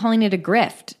 Why are you calling it a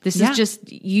grift? This is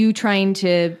just you trying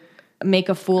to make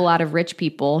a fool out of rich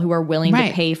people who are willing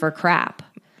to pay for crap.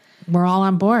 We're all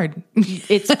on board.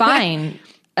 It's fine.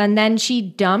 And then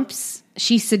she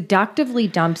seductively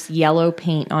dumps yellow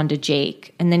paint onto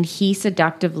Jake, and then he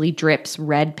seductively drips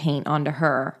red paint onto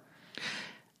her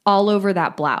all over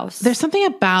that blouse. There's something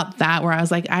about that where I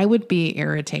was like, I would be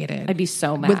irritated. I'd be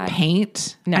so mad. With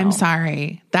paint? No. I'm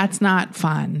sorry. That's not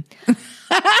fun.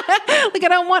 Like, I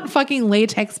don't want fucking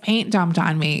latex paint dumped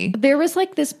on me. There was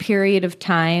like this period of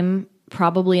time,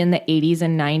 probably in the 80s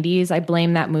and 90s. I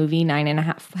blame that movie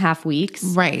 9.5 Weeks.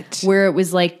 Right. Where it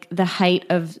was like the height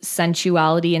of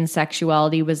sensuality and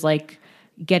sexuality was like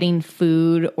getting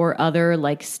food or other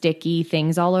like sticky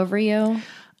things all over you.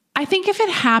 I think if it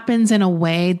happens in a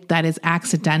way that is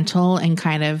accidental and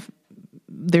kind of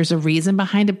there's a reason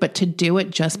behind it, but to do it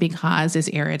just because is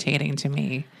irritating to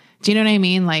me. Do you know what I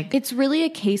mean? Like, it's really a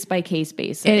case by case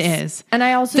basis. It is. And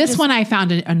I also this one I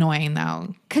found annoying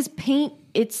though. Because paint,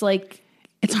 it's like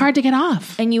it's hard to get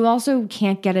off. And you also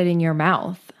can't get it in your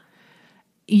mouth.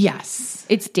 Yes.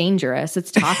 It's dangerous.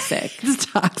 It's toxic. It's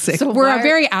toxic. So we're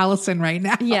very Allison right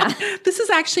now. Yeah. This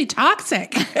is actually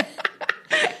toxic.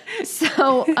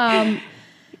 So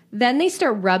then they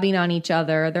start rubbing on each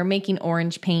other. They're making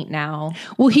orange paint now.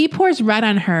 Well, he pours red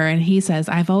on her and he says,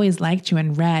 I've always liked you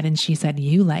in red. And she said,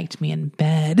 you liked me in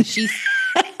bed. She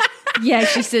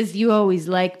says, you always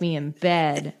like me in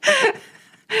bed.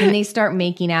 And they start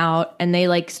making out and they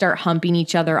like start humping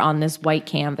each other on this white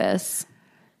canvas.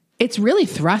 It's really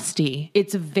thrusty.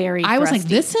 It's very I was like,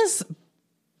 this is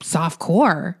soft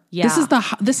core. Yeah.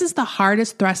 This is the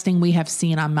hardest thrusting we have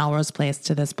seen on Melrose Place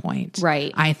to this point.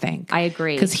 Right. I think. I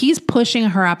agree. Because he's pushing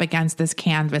her up against this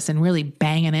canvas and really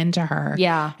banging into her.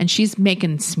 Yeah. And she's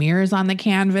making smears on the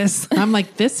canvas. I'm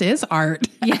like, this is art.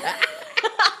 Yeah.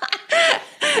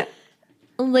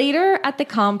 Later at the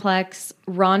complex,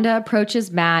 Rhonda approaches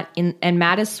Matt and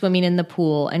Matt is swimming in the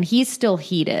pool and he's still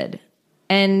heated.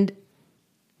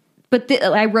 But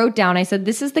I wrote down, I said,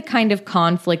 this is the kind of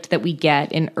conflict that we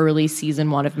get in early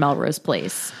season 1 of Melrose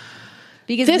Place.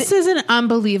 Because this is an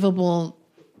unbelievable...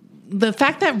 The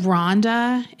fact that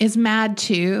Rhonda is mad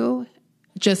too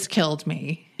just killed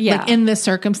me. Yeah. Like in this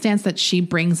circumstance that she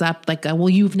brings up like, well,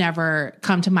 you've never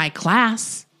come to my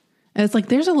class. And it's like,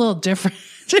 there's a little difference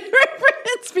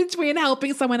between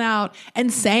helping someone out and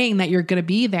saying that you're going to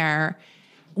be there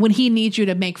when he needs you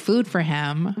to make food for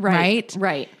him. Right.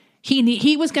 Right.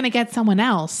 He was going to get someone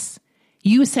else.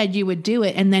 You said you would do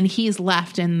it, and then he's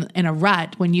left in a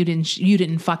rut when you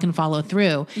didn't fucking follow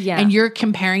through. Yeah. And you're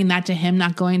comparing that to him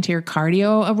not going to your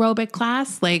cardio aerobic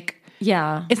class. Like,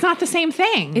 yeah, it's not the same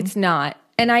thing. It's not.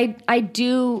 And I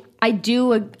do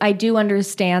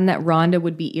understand that Rhonda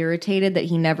would be irritated that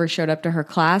he never showed up to her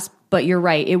class. But you're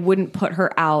right; it wouldn't put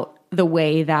her out the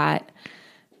way that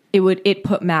it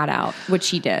put Matt out, which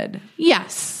he did.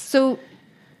 Yes. So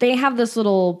they have this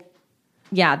little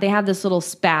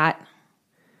spat.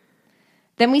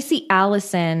 Then we see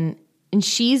Allison, and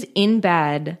she's in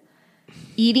bed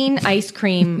eating ice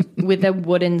cream with a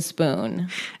wooden spoon.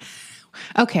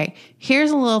 Okay,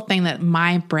 here's a little thing that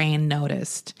my brain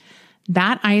noticed.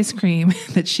 That ice cream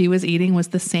that she was eating was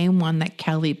the same one that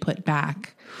Kelly put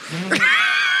back.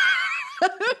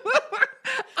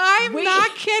 I'm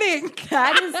not kidding.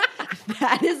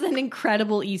 That is an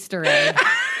incredible Easter egg.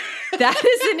 That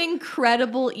is an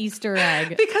incredible Easter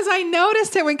egg. Because I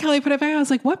noticed it when Kelly put it back. I was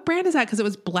like, what brand is that? Because it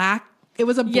was black. It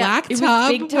was a black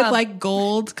tub big with tub. like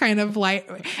gold kind of light.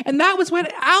 And that was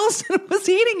what Allison was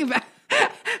eating about.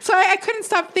 So I couldn't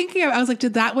stop thinking of it. I was like,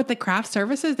 did that with the craft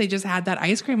services? They just had that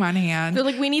ice cream on hand. They're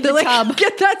like, we need the tub.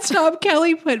 Get that tub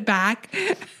Kelly put back.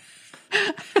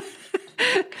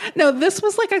 No, this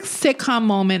was like a sitcom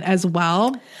moment as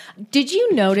well. Did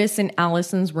you notice in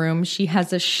Allison's room, she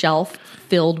has a shelf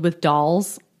filled with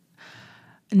dolls?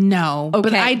 No. Okay,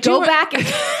 but I go back.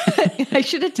 I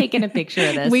should have taken a picture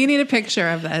of this. We need a picture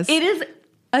of this. It is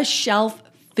a shelf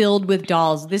filled with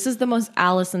dolls. This is the most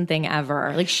Allison thing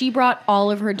ever. Like, she brought all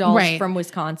of her dolls from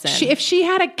Wisconsin. If she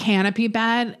had a canopy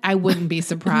bed, I wouldn't be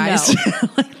surprised.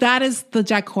 Like, that is the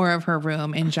decor of her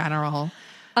room in general.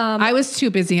 I was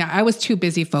too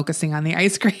busy focusing on the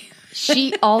ice cream.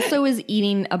 She also is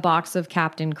eating a box of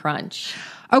Captain Crunch.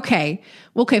 Okay.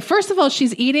 First of all,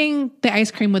 she's eating the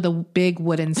ice cream with a big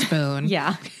wooden spoon.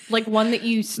 Yeah. Like one that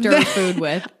you stir food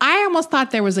with. I almost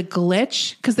thought there was a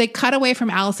glitch because they cut away from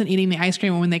Allison eating the ice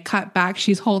cream. And when they cut back,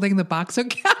 she's holding the box of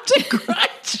Captain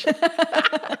Crunch.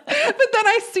 But then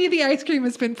I see the ice cream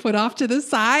has been put off to the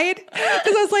side. Because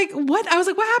I was like, what? I was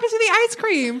like, what happened to the ice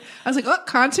cream? I was like, oh,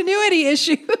 continuity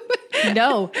issue.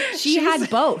 No, she had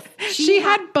both. She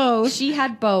had both. She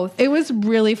had both. It was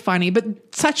really funny, but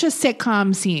such a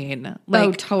sitcom scene.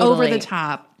 Like, totally. over the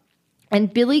top.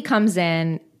 And Billy comes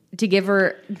in to give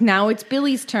her, now it's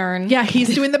Billy's turn. Yeah,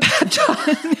 he's doing the pep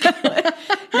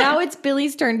talk. Now it's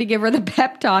Billy's turn to give her the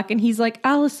pep talk. And he's like,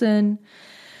 Allison,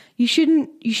 you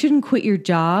shouldn't quit your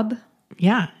job.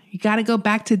 Yeah, you got to go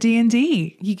back to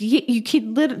D&D. You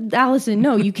can't, Allison,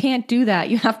 no, you can't do that.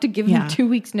 You have to give him 2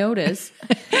 weeks notice.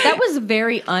 That was a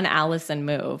very un-Allison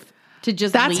move to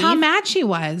just That's leave. how mad she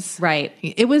was. Right.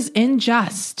 It was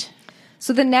unjust.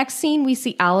 So the next scene, we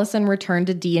see Allison return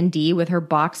to D&D with her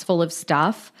box full of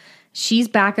stuff. She's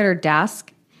back at her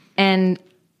desk, and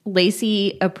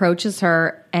Lacey approaches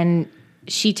her, and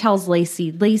she tells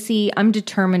Lacey, I'm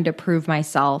determined to prove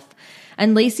myself.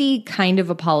 And Lacey kind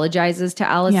of apologizes to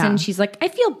Allison. Yeah. She's like, I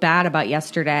feel bad about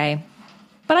yesterday,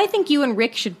 but I think you and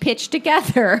Rick should pitch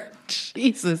together.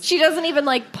 Jesus. She doesn't even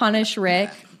like punish Rick.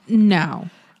 No.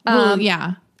 Well,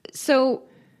 yeah. So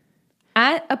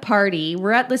at a party,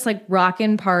 we're at this like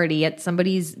rockin' party at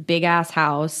somebody's big ass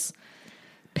house.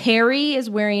 Perry is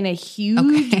wearing a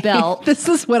huge belt. This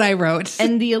is what I wrote.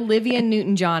 And the Olivia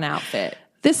Newton-John outfit.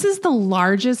 This is the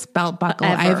largest belt buckle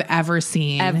I've ever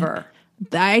seen. Ever.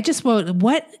 I just wrote,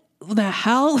 what the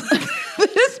hell?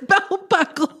 This belt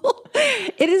buckle.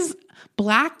 It is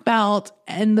black belt,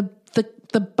 and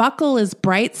the buckle is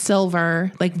bright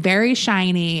silver, like very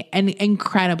shiny and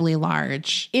incredibly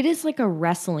large. It is like a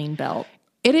wrestling belt.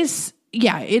 It is,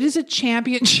 it is a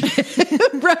championship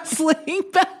wrestling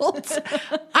belt.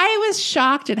 I was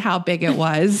shocked at how big it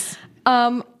was.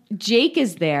 Jake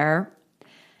is there,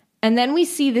 and then we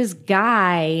see this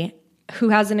guy who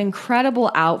has an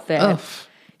incredible outfit. Ugh.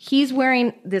 He's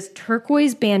wearing this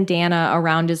turquoise bandana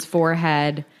around his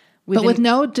forehead. With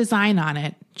no design on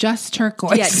it, just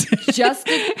turquoise. Yeah, just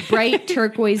a bright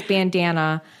turquoise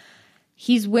bandana.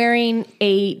 He's wearing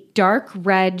a dark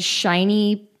red,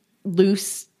 shiny,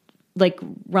 loose, like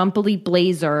rumply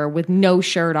blazer with no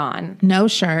shirt on. No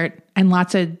shirt and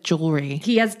lots of jewelry.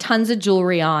 He has tons of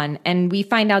jewelry on, and we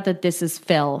find out that this is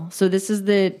Phil. So this is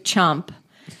the chump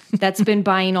that's been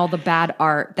buying all the bad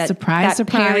art that, surprise.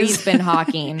 Perry's been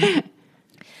hawking.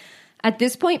 At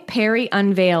this point, Perry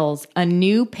unveils a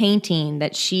new painting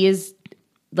that she is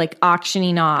like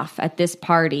auctioning off at this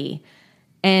party.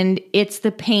 And it's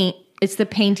the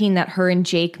painting that her and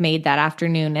Jake made that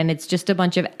afternoon. And it's just a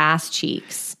bunch of ass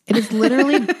cheeks. It is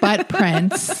literally butt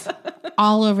prints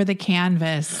all over the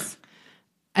canvas.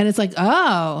 And it's like,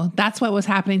 oh, that's what was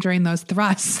happening during those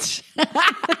thrusts.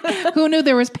 Who knew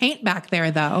there was paint back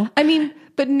there, though? I mean,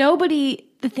 but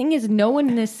the thing is, no one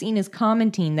in this scene is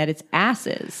commenting that it's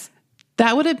asses.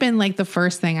 That would have been like the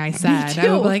first thing I said.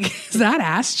 I would be like, is that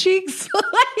ass cheeks?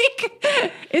 Like,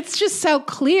 it's just so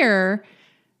clear.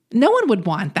 No one would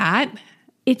want that.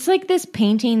 It's like this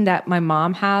painting that my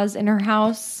mom has in her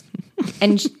house.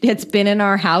 And it's been in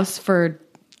our house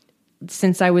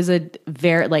since I was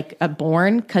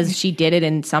born, because she did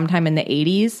it sometime in the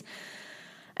 80s.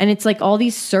 And it's like all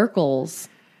these circles,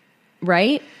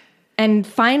 right? And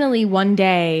finally one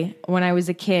day when I was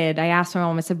a kid, I asked my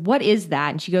mom, I said, what is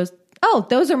that? And she goes, oh,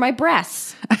 those are my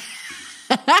breasts.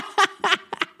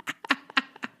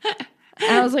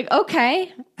 And I was like,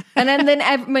 okay. And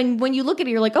then when you look at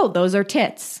it, you're like, oh, those are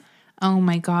tits. Oh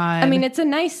my God. I mean, it's a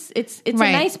nice, it's Right.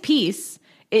 a nice piece.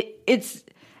 It's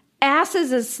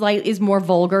asses is more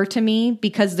vulgar to me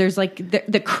because there's like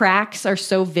the cracks are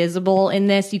so visible in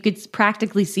this. You could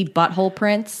practically see butthole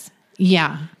prints.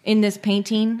 Yeah. In this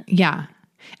painting. Yeah.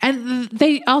 And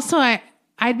they also,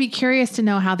 I'd be curious to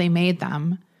know how they made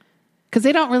them because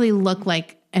they don't really look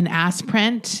like an ass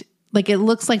print. Like it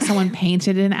looks like someone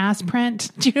painted an ass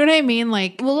print. Do you know what I mean?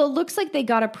 Like, well, it looks like they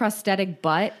got a prosthetic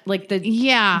butt, like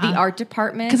the art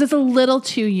department, because it's a little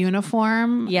too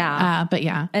uniform. Yeah, but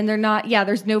yeah, and they're not. Yeah,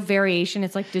 there's no variation.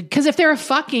 It's like because if they were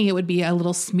fucking, it would be a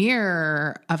little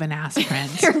smear of an ass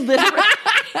print. They're literally,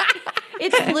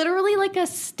 it's literally like a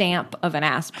stamp of an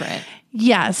ass print.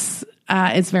 Yes,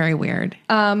 it's very weird.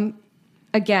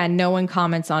 Again, no one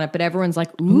comments on it, but everyone's like,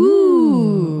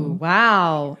 ooh,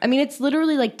 wow. I mean, it's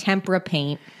literally like tempera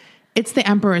paint. It's the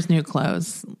Emperor's New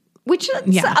Clothes. Which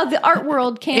the art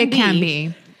world can be. It can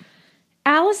be.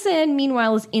 Allison,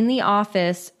 meanwhile, is in the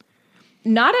office,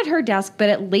 not at her desk, but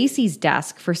at Lacey's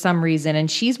desk for some reason,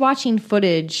 and she's watching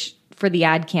footage for the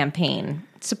ad campaign.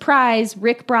 Surprise,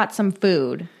 Rick brought some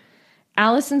food.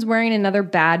 Allison's wearing another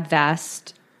bad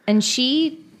vest, and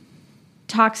she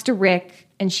talks to Rick,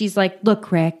 and she's like,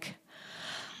 look, Rick,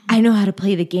 I know how to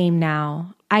play the game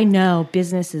now. I know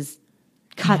business is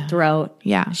cutthroat.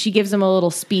 Yeah. She gives him a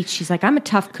little speech. She's like, I'm a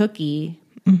tough cookie.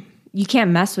 You can't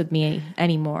mess with me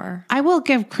anymore. I will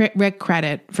give Rick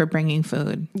credit for bringing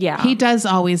food. Yeah. He does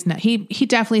always know. He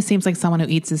definitely seems like someone who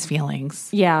eats his feelings.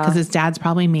 Yeah. Because his dad's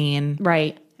probably mean.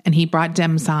 Right. And he brought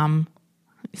dim sum.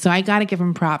 So I got to give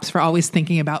him props for always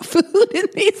thinking about food in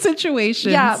these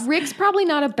situations. Yeah. Rick's probably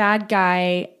not a bad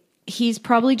guy. He's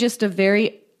probably just a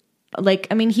very,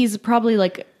 he's probably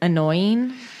like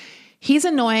annoying. He's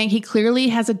annoying. He clearly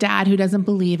has a dad who doesn't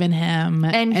believe in him.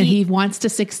 And he wants to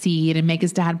succeed and make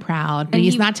his dad proud, but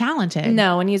he's not talented.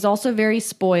 No, and he's also very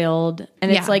spoiled.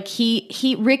 And it's like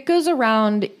Rick goes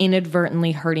around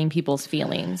inadvertently hurting people's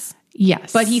feelings.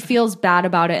 Yes. But he feels bad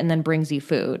about it and then brings you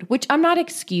food, which I'm not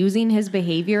excusing his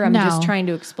behavior. I'm just trying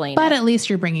to explain But it. at least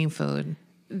you're bringing food.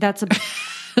 That's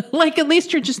like, at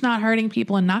least you're just not hurting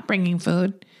people and not bringing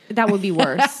food. That would be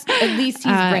worse. At least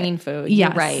he's bringing food. Yes.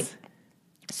 You're right.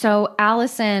 So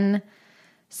Allison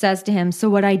says to him, so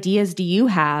what ideas do you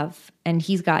have? And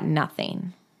he's got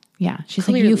nothing. Yeah. She's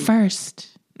Clearly. like, you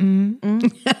first.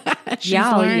 Yeah,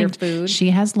 I'll eat your food. She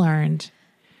has learned.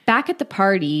 Back at the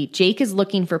party, Jake is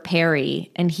looking for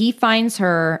Perry, and he finds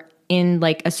her in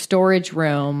like a storage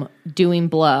room doing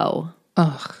blow.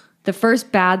 Ugh. The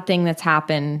first bad thing that's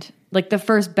happened, like the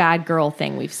first bad girl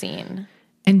thing we've seen.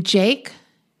 And Jake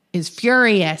is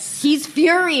furious. He's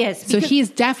furious. So he's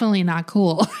definitely not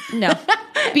cool. No,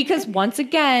 because once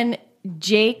again,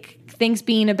 Jake thinks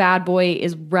being a bad boy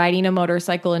is riding a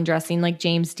motorcycle and dressing like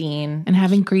James Dean. And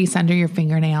having grease under your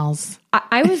fingernails.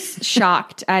 I was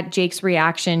shocked at Jake's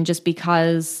reaction just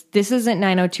because this isn't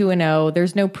 90210.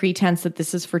 There's no pretense that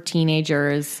this is for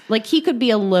teenagers. Like, he could be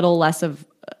a little less of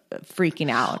freaking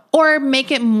out. Or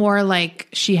make it more like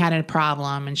she had a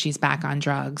problem and she's back on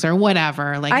drugs or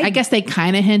whatever. Like, I guess they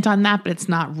kind of hint on that, but it's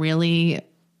not really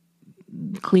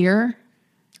clear.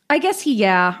 I guess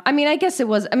I guess it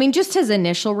was. I mean, just his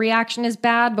initial reaction is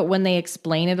bad, but when they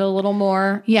explain it a little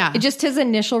more, just his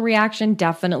initial reaction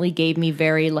definitely gave me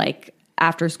very like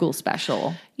after school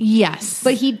special. Yes.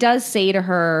 But he does say to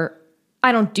her,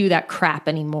 I don't do that crap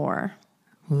anymore.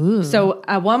 Ooh. So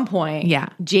at one point,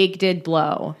 Jake did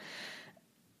blow.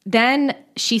 Then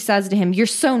she says to him, you're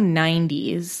so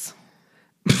 90s.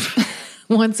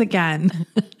 Once again,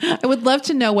 I would love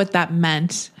to know what that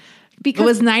meant. Because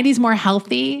was 90s more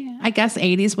healthy? I guess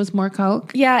 80s was more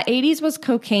coke. Yeah, 80s was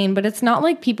cocaine, but it's not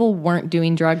like people weren't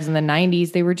doing drugs in the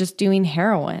 90s. They were just doing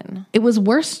heroin. It was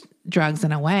worse drugs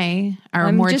in a way,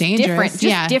 or more dangerous.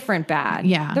 Different bad.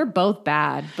 Yeah. They're both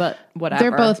bad, but whatever.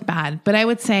 They're both bad. But I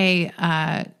would say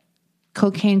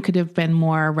cocaine could have been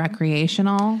more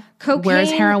recreational.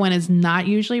 Whereas heroin is not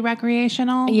usually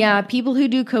recreational. Yeah, people who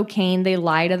do cocaine, they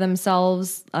lie to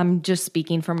themselves. I'm just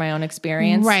speaking from my own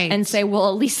experience. Right. And say, well,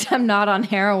 at least I'm not on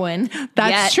heroin.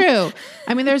 That's true.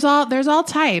 I mean, there's all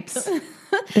types.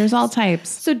 There's all types.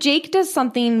 So Jake does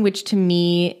something which to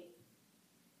me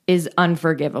is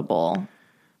unforgivable.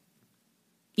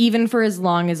 Even for as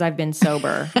long as I've been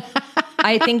sober.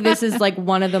 I think this is like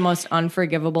one of the most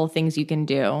unforgivable things you can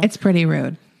do. It's pretty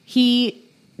rude. He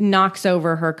knocks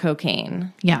over her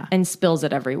cocaine. Yeah. And spills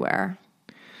it everywhere.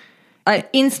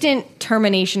 Instant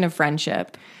termination of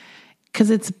friendship.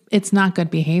 Because it's not good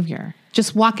behavior.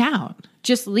 Just walk out.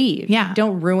 Just leave. Yeah.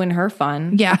 Don't ruin her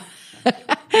fun. Yeah.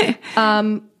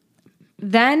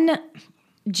 Then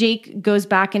Jake goes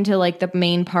back into like the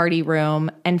main party room,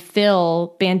 and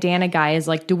Phil, bandana guy, is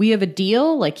like, do we have a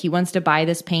deal? Like, he wants to buy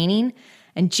this painting.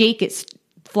 And Jake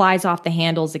flies off the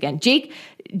handles again. Jake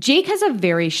has a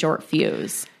very short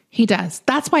fuse. He does.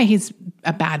 That's why he's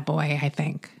a bad boy, I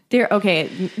think.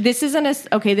 This isn't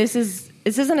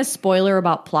a spoiler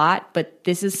about plot, but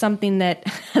this is something that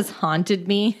has haunted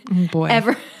me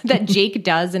that Jake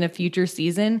does in a future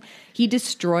season. He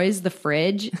destroys the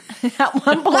fridge at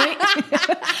one point.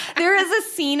 There is a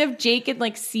scene of Jake in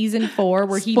like season 4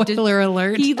 where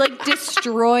alert. He like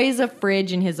destroys a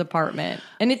fridge in his apartment,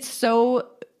 and it's so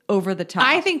over the top.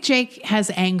 I think Jake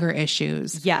has anger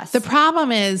issues. Yes. The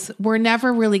problem is we're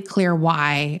never really clear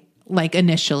why, like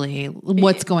initially,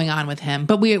 what's going on with him.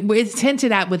 But it's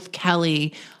hinted at with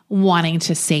Kelly wanting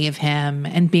to save him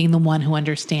and being the one who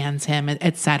understands him,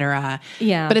 et cetera.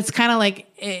 Yeah. But it's kind of like,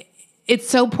 it's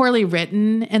so poorly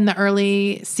written in the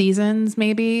early seasons,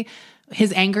 maybe,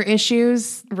 his anger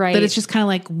issues, right? That it's just kind of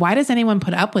like, why does anyone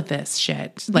put up with this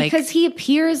shit? Like, because he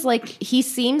appears like, he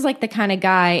seems like the kind of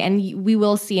guy, and we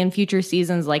will see in future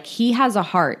seasons, like he has a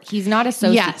heart. He's not a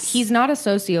He's not a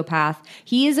sociopath.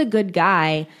 He is a good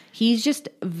guy. He's just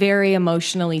very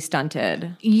emotionally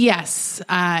stunted. Yes.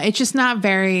 It's just not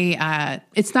very,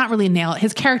 it's not really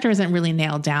his character isn't really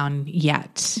nailed down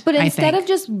yet. But instead of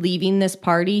just leaving this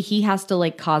party, he has to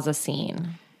like cause a scene.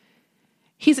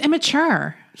 He's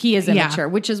immature. He is immature,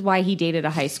 which is why he dated a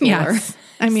high schooler. Yes.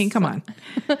 I mean, come on.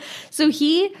 So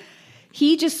he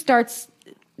just starts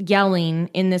yelling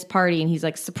in this party, and he's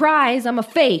like, surprise, I'm a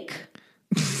fake.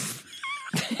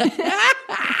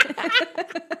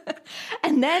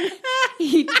 And then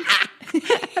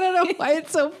I don't know why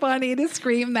it's so funny to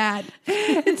scream that.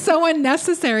 It's so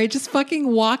unnecessary. Just fucking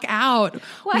walk out.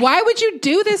 Why would you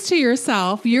do this to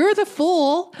yourself? You're the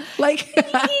fool. Like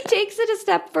he takes it a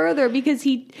step further, because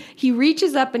he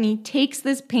reaches up and he takes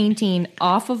this painting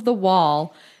off of the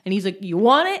wall, and he's like, you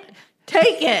want it?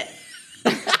 Take it.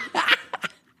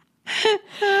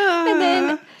 And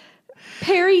then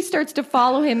Perry starts to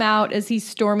follow him out as he's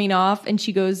storming off, and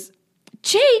she goes,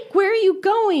 Jake, where are you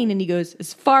going? And he goes,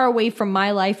 as far away from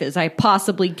my life as I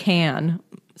possibly can.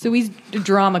 So he's a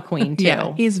drama queen, too.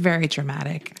 Yeah, he's very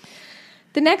dramatic.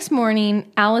 The next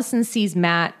morning, Allison sees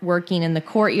Matt working in the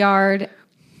courtyard,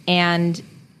 and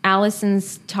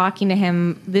Allison's talking to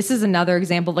him. This is another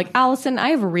example of like, Allison, I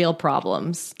have real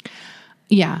problems.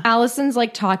 Yeah. Allison's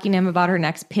like talking to him about her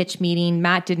next pitch meeting.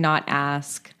 Matt did not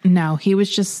ask. No, he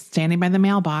was just standing by the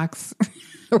mailbox.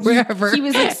 Or wherever. He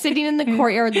was like sitting in the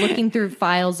courtyard looking through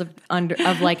files of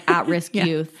like at-risk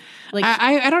youth. Like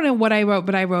I don't know what I wrote,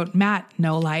 but I wrote Matt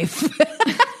no life.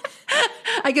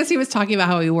 I guess he was talking about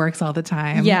how he works all the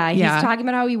time. Yeah, he's talking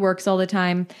about how he works all the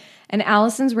time. And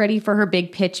Allison's ready for her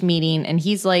big pitch meeting, and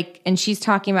he's like, and she's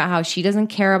talking about how she doesn't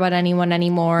care about anyone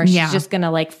anymore. She's just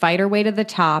gonna like fight her way to the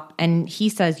top. And he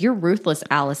says, "You're ruthless,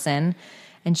 Allison."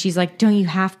 And she's like, "Don't you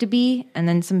have to be?" And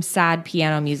then some sad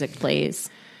piano music plays.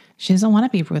 She doesn't want to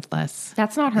be ruthless.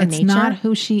 That's not her nature. It's not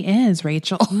who she is,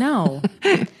 Rachel. No.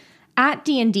 At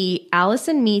D&D,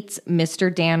 Allison meets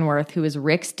Mr. Danworth, who is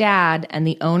Rick's dad and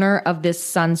the owner of this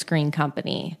sunscreen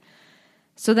company.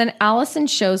 So then Allison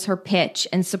shows her pitch,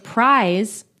 and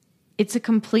surprise, it's a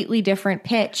completely different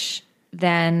pitch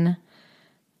than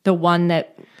the one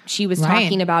that she was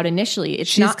talking about initially.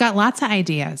 She's got lots of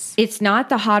ideas. It's not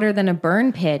the hotter than a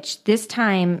burn pitch. This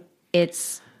time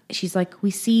she's like, we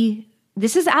see...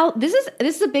 This is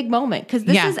a big moment, because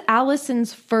this is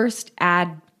Allison's first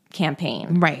ad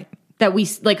campaign, right? That we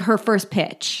like her first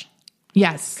pitch,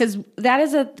 yes, because that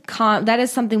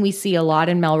is something we see a lot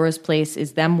in Melrose Place,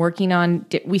 is them working on.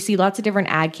 We see lots of different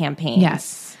ad campaigns,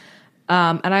 yes,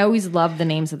 and I always love the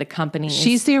names of the companies.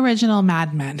 She's the original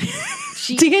Mad Men.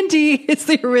 D&D is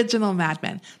the original Mad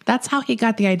Men. That's how he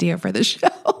got the idea for the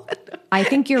show. I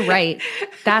think you're right.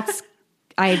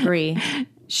 I agree.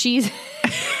 She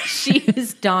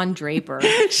is Don Draper.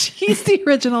 She's the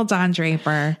original Don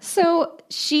Draper. So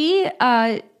she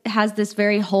has this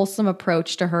very wholesome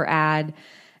approach to her ad.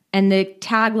 And the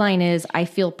tagline is, I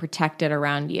feel protected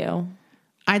around you.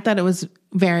 I thought it was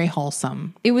very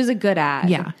wholesome. It was a good ad.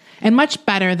 Yeah. And much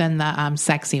better than the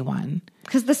sexy one.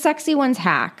 Because the sexy one's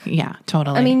hack. Yeah,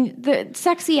 totally. I mean, the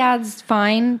sexy ad's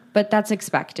fine, but that's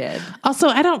expected. Also,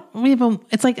 I don't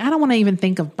want to even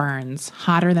think of burns.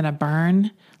 Hotter than a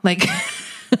burn. Like,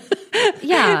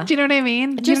 yeah. Do you know what I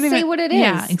mean? Just say what it is.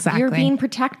 Yeah, exactly. You're being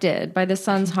protected by the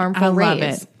sun's harmful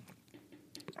rays.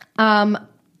 I love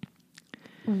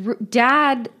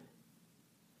it.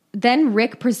 Then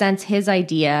Rick presents his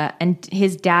idea, and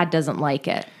his dad doesn't like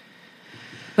it.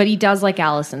 But he does like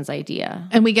Allison's idea.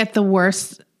 And we get the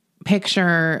worst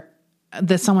picture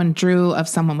that someone drew of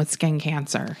someone with skin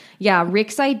cancer. Yeah,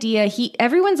 Rick's idea,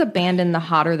 everyone's abandoned the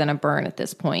hotter than a burn at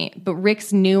this point. But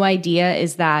Rick's new idea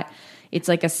is that it's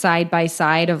like a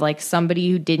side-by-side of like somebody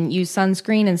who didn't use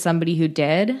sunscreen and somebody who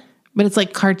did. But it's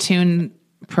like cartoon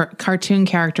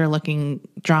character looking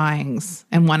drawings,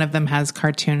 and one of them has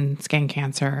cartoon skin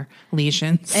cancer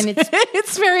lesions. And it's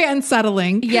it's very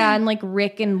unsettling. Yeah, and like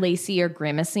Rick and Lacey are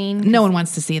grimacing. No one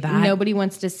wants to see that. Nobody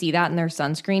wants to see that in their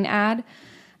sunscreen ad.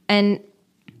 And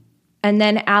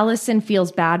then Allison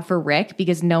feels bad for Rick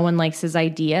because no one likes his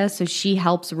idea. So she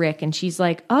helps Rick and she's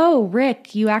like, oh,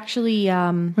 Rick, you actually...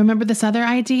 remember this other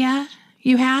idea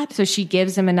you had? So she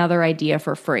gives him another idea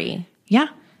for free. Yeah.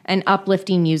 And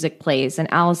uplifting music plays.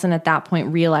 And Allison at that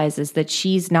point realizes that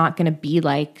she's not going to be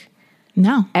like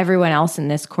everyone else in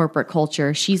this corporate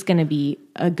culture. She's going to be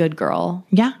a good girl.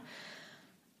 Yeah.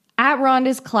 At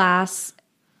Rhonda's class,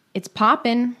 it's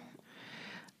popping.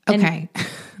 Okay.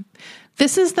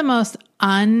 This is the most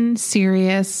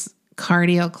unserious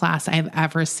cardio class I've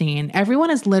ever seen.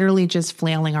 Everyone is literally just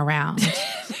flailing around.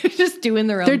 They're just doing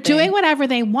their own They're thing. doing whatever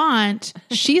they want.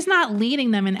 She's not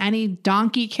leading them in any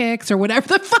donkey kicks or whatever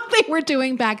the fuck they were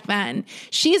doing back then.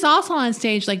 She's also on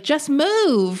stage like, just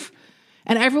move.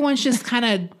 And everyone's just kind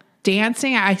of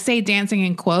dancing. I say dancing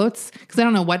in quotes because I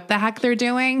don't know what the heck they're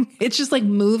doing. It's just like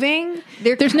moving.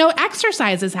 There's no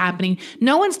exercises happening.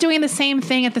 No one's doing the same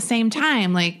thing at the same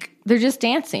time. Like, they're just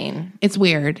dancing. it's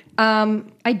weird.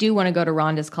 I do want to go to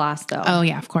Rhonda's class, though. Oh,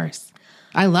 yeah, of course.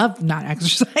 I love not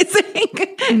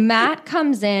exercising. Matt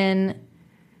comes in,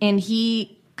 and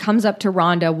he comes up to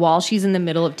Rhonda while she's in the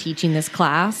middle of teaching this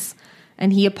class,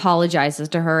 and he apologizes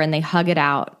to her, and they hug it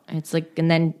out. It's like,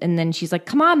 and then she's like,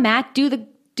 "Come on, Matt, do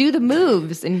the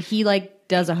moves," and he like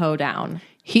does a hoedown.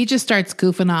 He just starts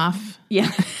goofing off.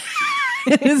 Yeah.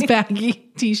 In his baggy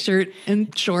t-shirt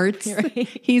and shorts. Right.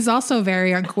 He's also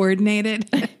very uncoordinated.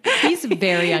 He's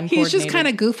very uncoordinated. He's just kind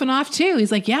of goofing off too.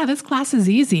 He's like, yeah, this class is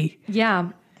easy. Yeah.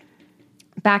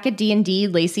 Back at D&D,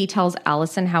 Lacey tells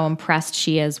Allison how impressed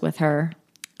she is with her.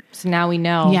 So now we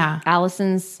know. Yeah.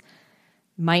 Allison's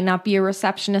might not be a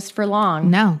receptionist for long.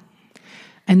 No.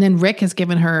 And then Rick has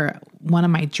given her one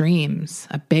of my dreams,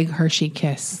 a big Hershey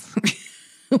kiss.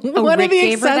 Rick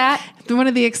gave her that? One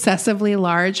of the excessively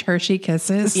large Hershey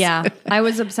kisses. Yeah, I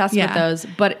was obsessed with those.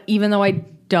 But even though I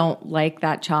don't like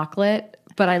that chocolate,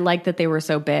 but I like that they were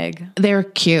so big. They were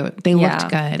cute. They looked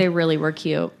good. They really were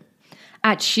cute.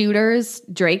 At Shooters,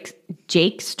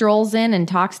 Jake strolls in and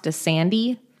talks to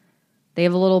Sandy. They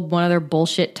have one of their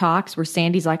bullshit talks where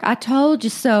Sandy's like, I told you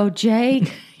so,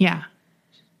 Jake. Yeah.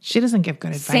 She doesn't give good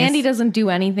advice. Sandy doesn't do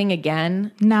anything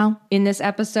again. No. In this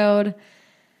episode.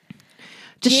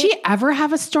 Does she ever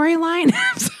have a storyline?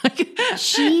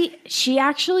 She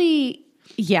actually,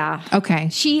 yeah. Okay.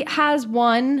 She has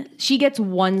one. She gets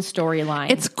one storyline.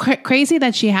 It's crazy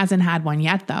that she hasn't had one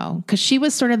yet, though, because she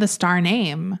was sort of the star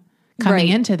name coming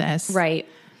into this. Right.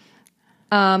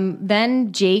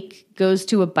 Then Jake goes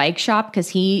to a bike shop because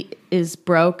he is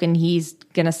broke and he's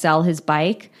going to sell his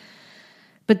bike.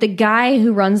 But the guy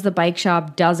who runs the bike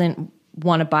shop doesn't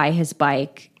want to buy his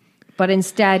bike. But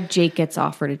instead, Jake gets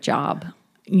offered a job.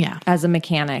 Yeah. As a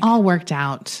mechanic. All worked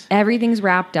out. Everything's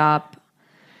wrapped up.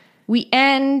 We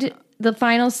end, the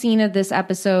final scene of this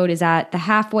episode is at the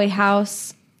halfway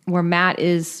house where Matt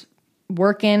is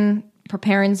working,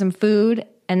 preparing some food.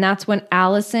 And that's when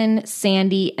Allison,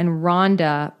 Sandy, and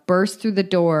Rhonda burst through the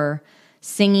door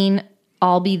singing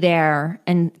I'll Be There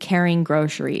and carrying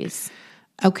groceries.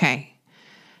 Okay.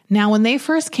 Now, when they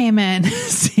first came in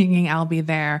singing I'll Be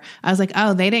There, I was like,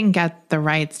 oh, they didn't get the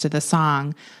rights to the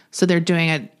song. So they're doing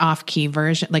an off-key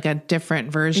version, like a different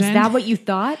version. Is that what you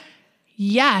thought?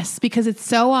 Yes, because it's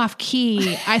so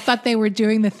off-key. I thought they were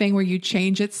doing the thing where you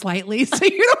change it slightly so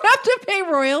you don't have to pay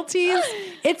royalties.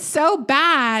 It's so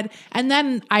bad. And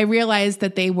then I realized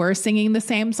that they were singing the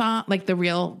same song, like the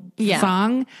real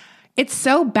song. It's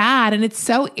so bad and it's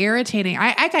so irritating.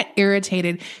 I got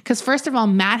irritated because first of all,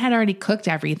 Matt had already cooked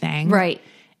everything. Right.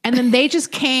 And then they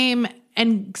just came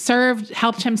and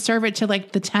helped him serve it to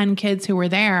like the 10 kids who were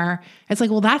there. It's like,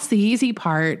 well, that's the easy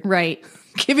part. Right.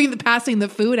 Passing the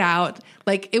food out.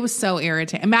 Like, it was so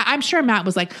irritating. I'm sure Matt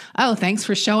was like, oh, thanks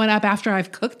for showing up after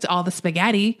I've cooked all the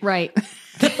spaghetti. Right.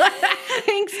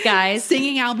 Thanks, guys.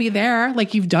 Singing I'll Be There,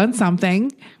 like you've done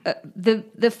something.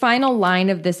 The final line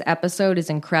of this episode is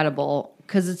incredible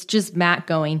because it's just Matt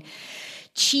going,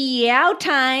 Chow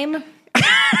time.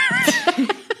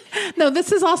 No,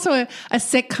 this is also a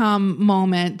sitcom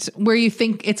moment where you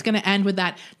think it's going to end with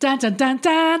that dun dun dun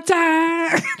dun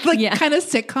dun, like kind of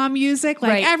sitcom music.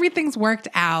 Like everything's worked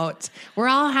out. We're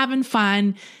all having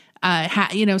fun.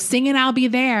 Singing "I'll Be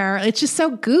There." It's just so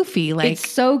goofy. Like it's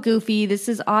so goofy. This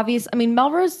is obvious. I mean,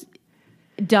 Melrose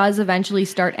does eventually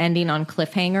start ending on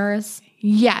cliffhangers.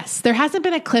 Yes, there hasn't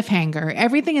been a cliffhanger.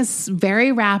 Everything is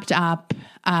very wrapped up,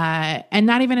 and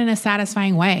not even in a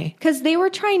satisfying way. Because they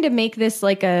were trying to make this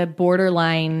like a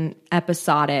borderline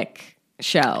episodic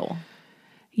show.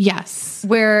 Yes,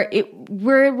 where it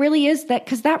really is that,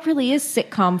 because that really is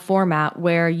sitcom format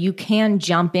where you can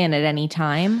jump in at any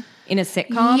time. In a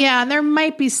sitcom? Yeah, and there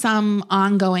might be some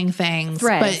ongoing things,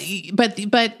 but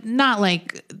not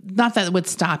that it would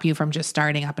stop you from just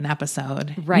starting up an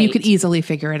episode. Right. You could easily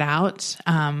figure it out.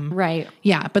 Right.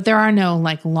 Yeah, but there are no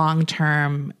like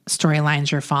long-term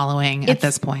storylines you're following at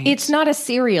this point. It's not a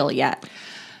serial yet.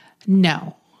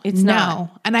 No. It's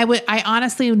not. And I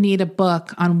honestly need a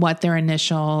book on what their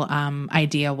initial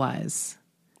idea was.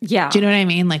 Yeah. Do you know what I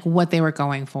mean? Like what they were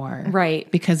going for. Right.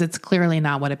 Because it's clearly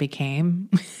not what it became.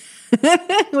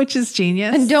 Which is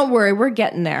genius. And don't worry, we're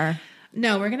getting there.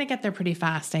 No, we're going to get there pretty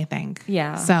fast, I think.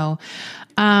 Yeah. So,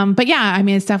 but yeah, I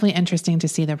mean, it's definitely interesting to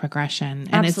see the progression.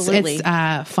 And Absolutely.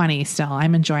 it's funny still.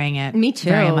 I'm enjoying it. Me too.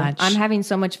 Very much. I'm having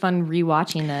so much fun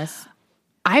rewatching this.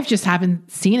 I've just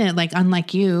haven't seen it, like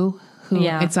unlike you, who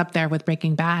it's up there with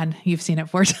Breaking Bad. You've seen it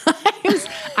 4 times.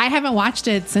 I haven't watched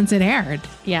it since it aired.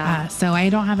 Yeah. So I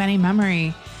don't have any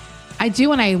memory. I do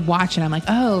when I watch it, I'm like,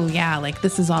 oh yeah, like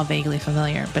this is all vaguely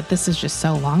familiar, but this is just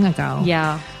so long ago.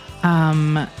 Yeah.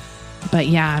 But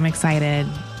yeah, I'm excited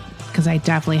because I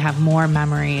definitely have more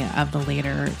memory of the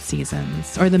later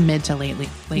seasons or the mid to late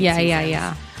seasons.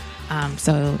 Yeah.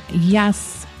 So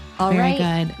yes, all very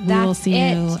right. good. We will see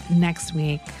you next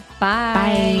week. Bye.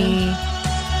 Bye.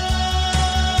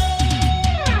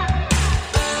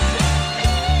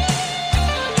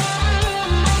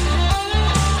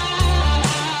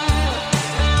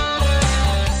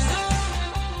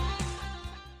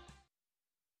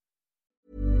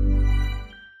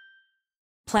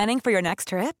 Planning for your next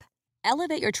trip?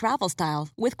 Elevate your travel style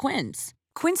with Quince.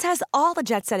 Quince has all the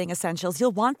jet-setting essentials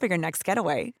you'll want for your next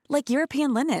getaway, like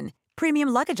European linen, premium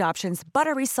luggage options,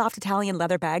 buttery soft Italian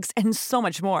leather bags, and so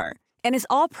much more. And is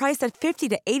all priced at 50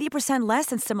 to 80% less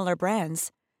than similar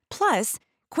brands. Plus,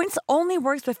 Quince only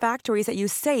works with factories that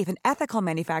use safe and ethical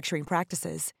manufacturing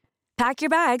practices. Pack your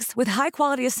bags with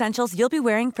high-quality essentials you'll be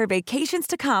wearing for vacations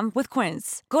to come with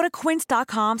Quince. Go to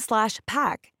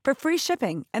quince.com/pack for free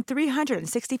shipping and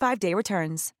 365-day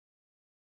returns.